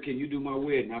like, Rick, can you do my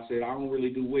wedding? I said, I don't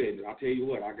really do weddings. I'll tell you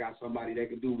what, I got somebody that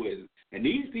can do weddings. And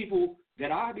these people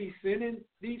that I be sending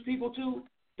these people to,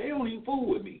 they don't even fool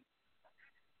with me.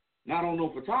 Not on no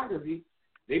photography.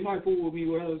 They might fool with me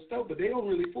with other stuff, but they don't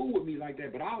really fool with me like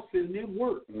that. But I'll send them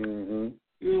work. Mm-hmm.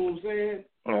 You know what I'm saying?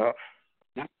 Yeah.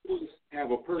 Now, I once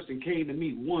have a person came to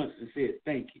me once and said,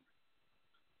 thank you.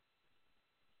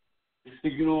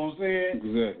 You know what I'm saying?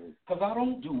 Exactly. Because I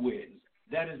don't do weddings.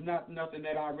 That is not nothing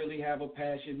that I really have a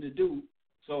passion to do.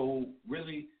 So,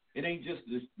 really, it ain't just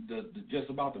just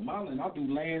about the modeling. I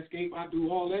do landscape. I do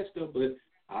all that stuff, but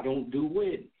I don't do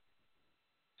weddings.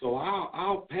 So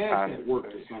I'll pass that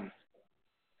work to somebody.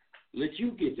 Let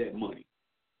you get that money.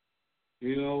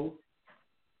 No,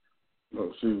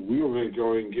 shoot, we are going to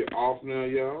go and get off now,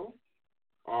 y'all.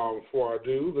 Before I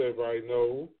do, let everybody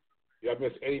know, y'all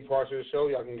miss any parts of the show,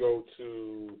 y'all can go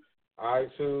to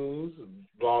iTunes,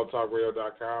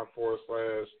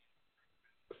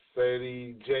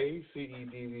 blogtalkradio.com/Ceddy J,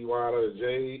 CEDDY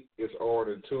J. It's on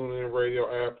the TuneIn Radio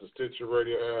app, the Stitcher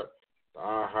Radio app, the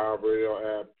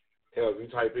iHeartRadio app. Hell, if you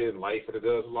type in Life of the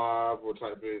Dust Live or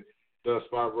type in Dust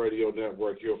Spot Radio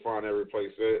Network, you'll find every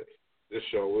place that this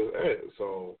show is at.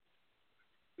 So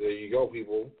there you go,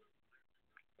 people.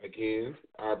 Again,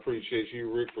 I appreciate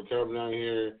you, Rick, for coming down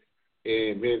here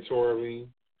and mentoring me.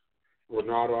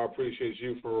 Ronaldo, I appreciate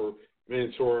you for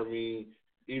mentoring me.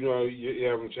 You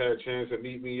haven't had a chance to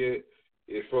meet me yet.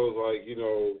 It feels like,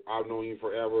 I've known you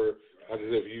forever, like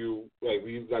as if you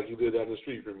did down the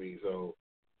street for me. So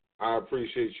I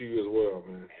appreciate you as well,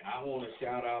 man. And I want to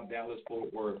shout out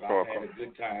Dallas-Fort Worth. I've had a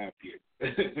good time here.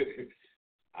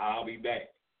 I'll be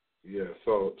back. Yeah,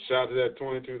 so shout out to that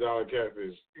 $22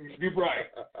 catfish. You're right.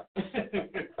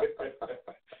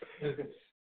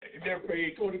 I never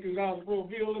paid $22 for a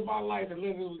meal in my life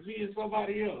unless it was me and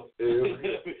somebody else.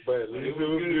 But at least it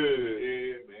was good.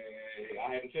 Yeah, man. I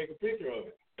had to take a picture of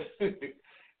it.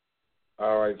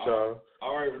 All right, y'all.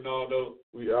 All right, Ronaldo.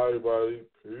 We out, everybody.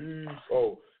 Peace.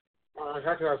 Oh,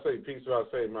 how can I say peace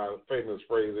without saying my famous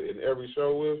phrase in every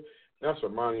show with? That's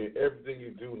reminding you everything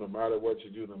you do, no matter what you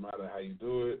do, no matter how you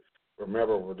do it.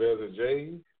 Remember, where there's a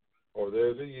J or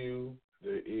there's a U,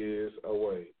 there is a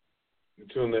way. You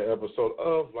tune in to episode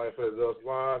of Life at Dust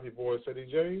Live. Your boy Ceddy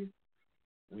J.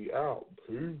 We out.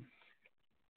 Peace.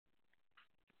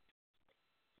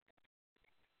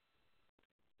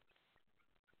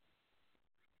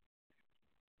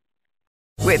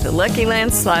 With the Lucky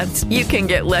Land Slots, you can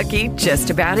get lucky just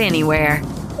about anywhere.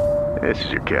 This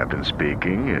is your captain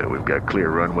speaking. We've got clear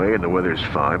runway and the weather's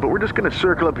fine, but we're just going to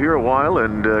circle up here a while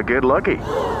and get lucky.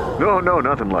 No,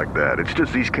 nothing like that. It's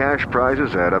just these cash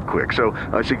prizes add up quick. So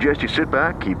I suggest you sit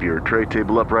back, keep your tray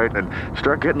table upright, and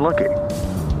start getting lucky.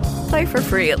 Play for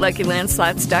free at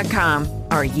LuckyLandSlots.com.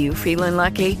 Are you feeling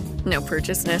lucky? No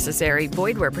purchase necessary.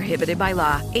 Void where prohibited by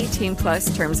law.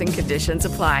 18+ terms and conditions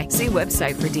apply. See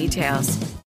website for details.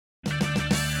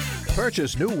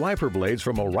 Purchase new wiper blades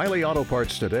from O'Reilly Auto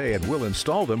Parts today and we'll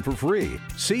install them for free.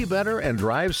 See better and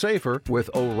drive safer with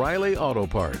O'Reilly Auto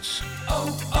Parts.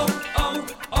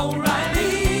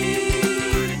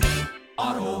 O'Reilly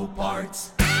Auto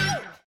Parts.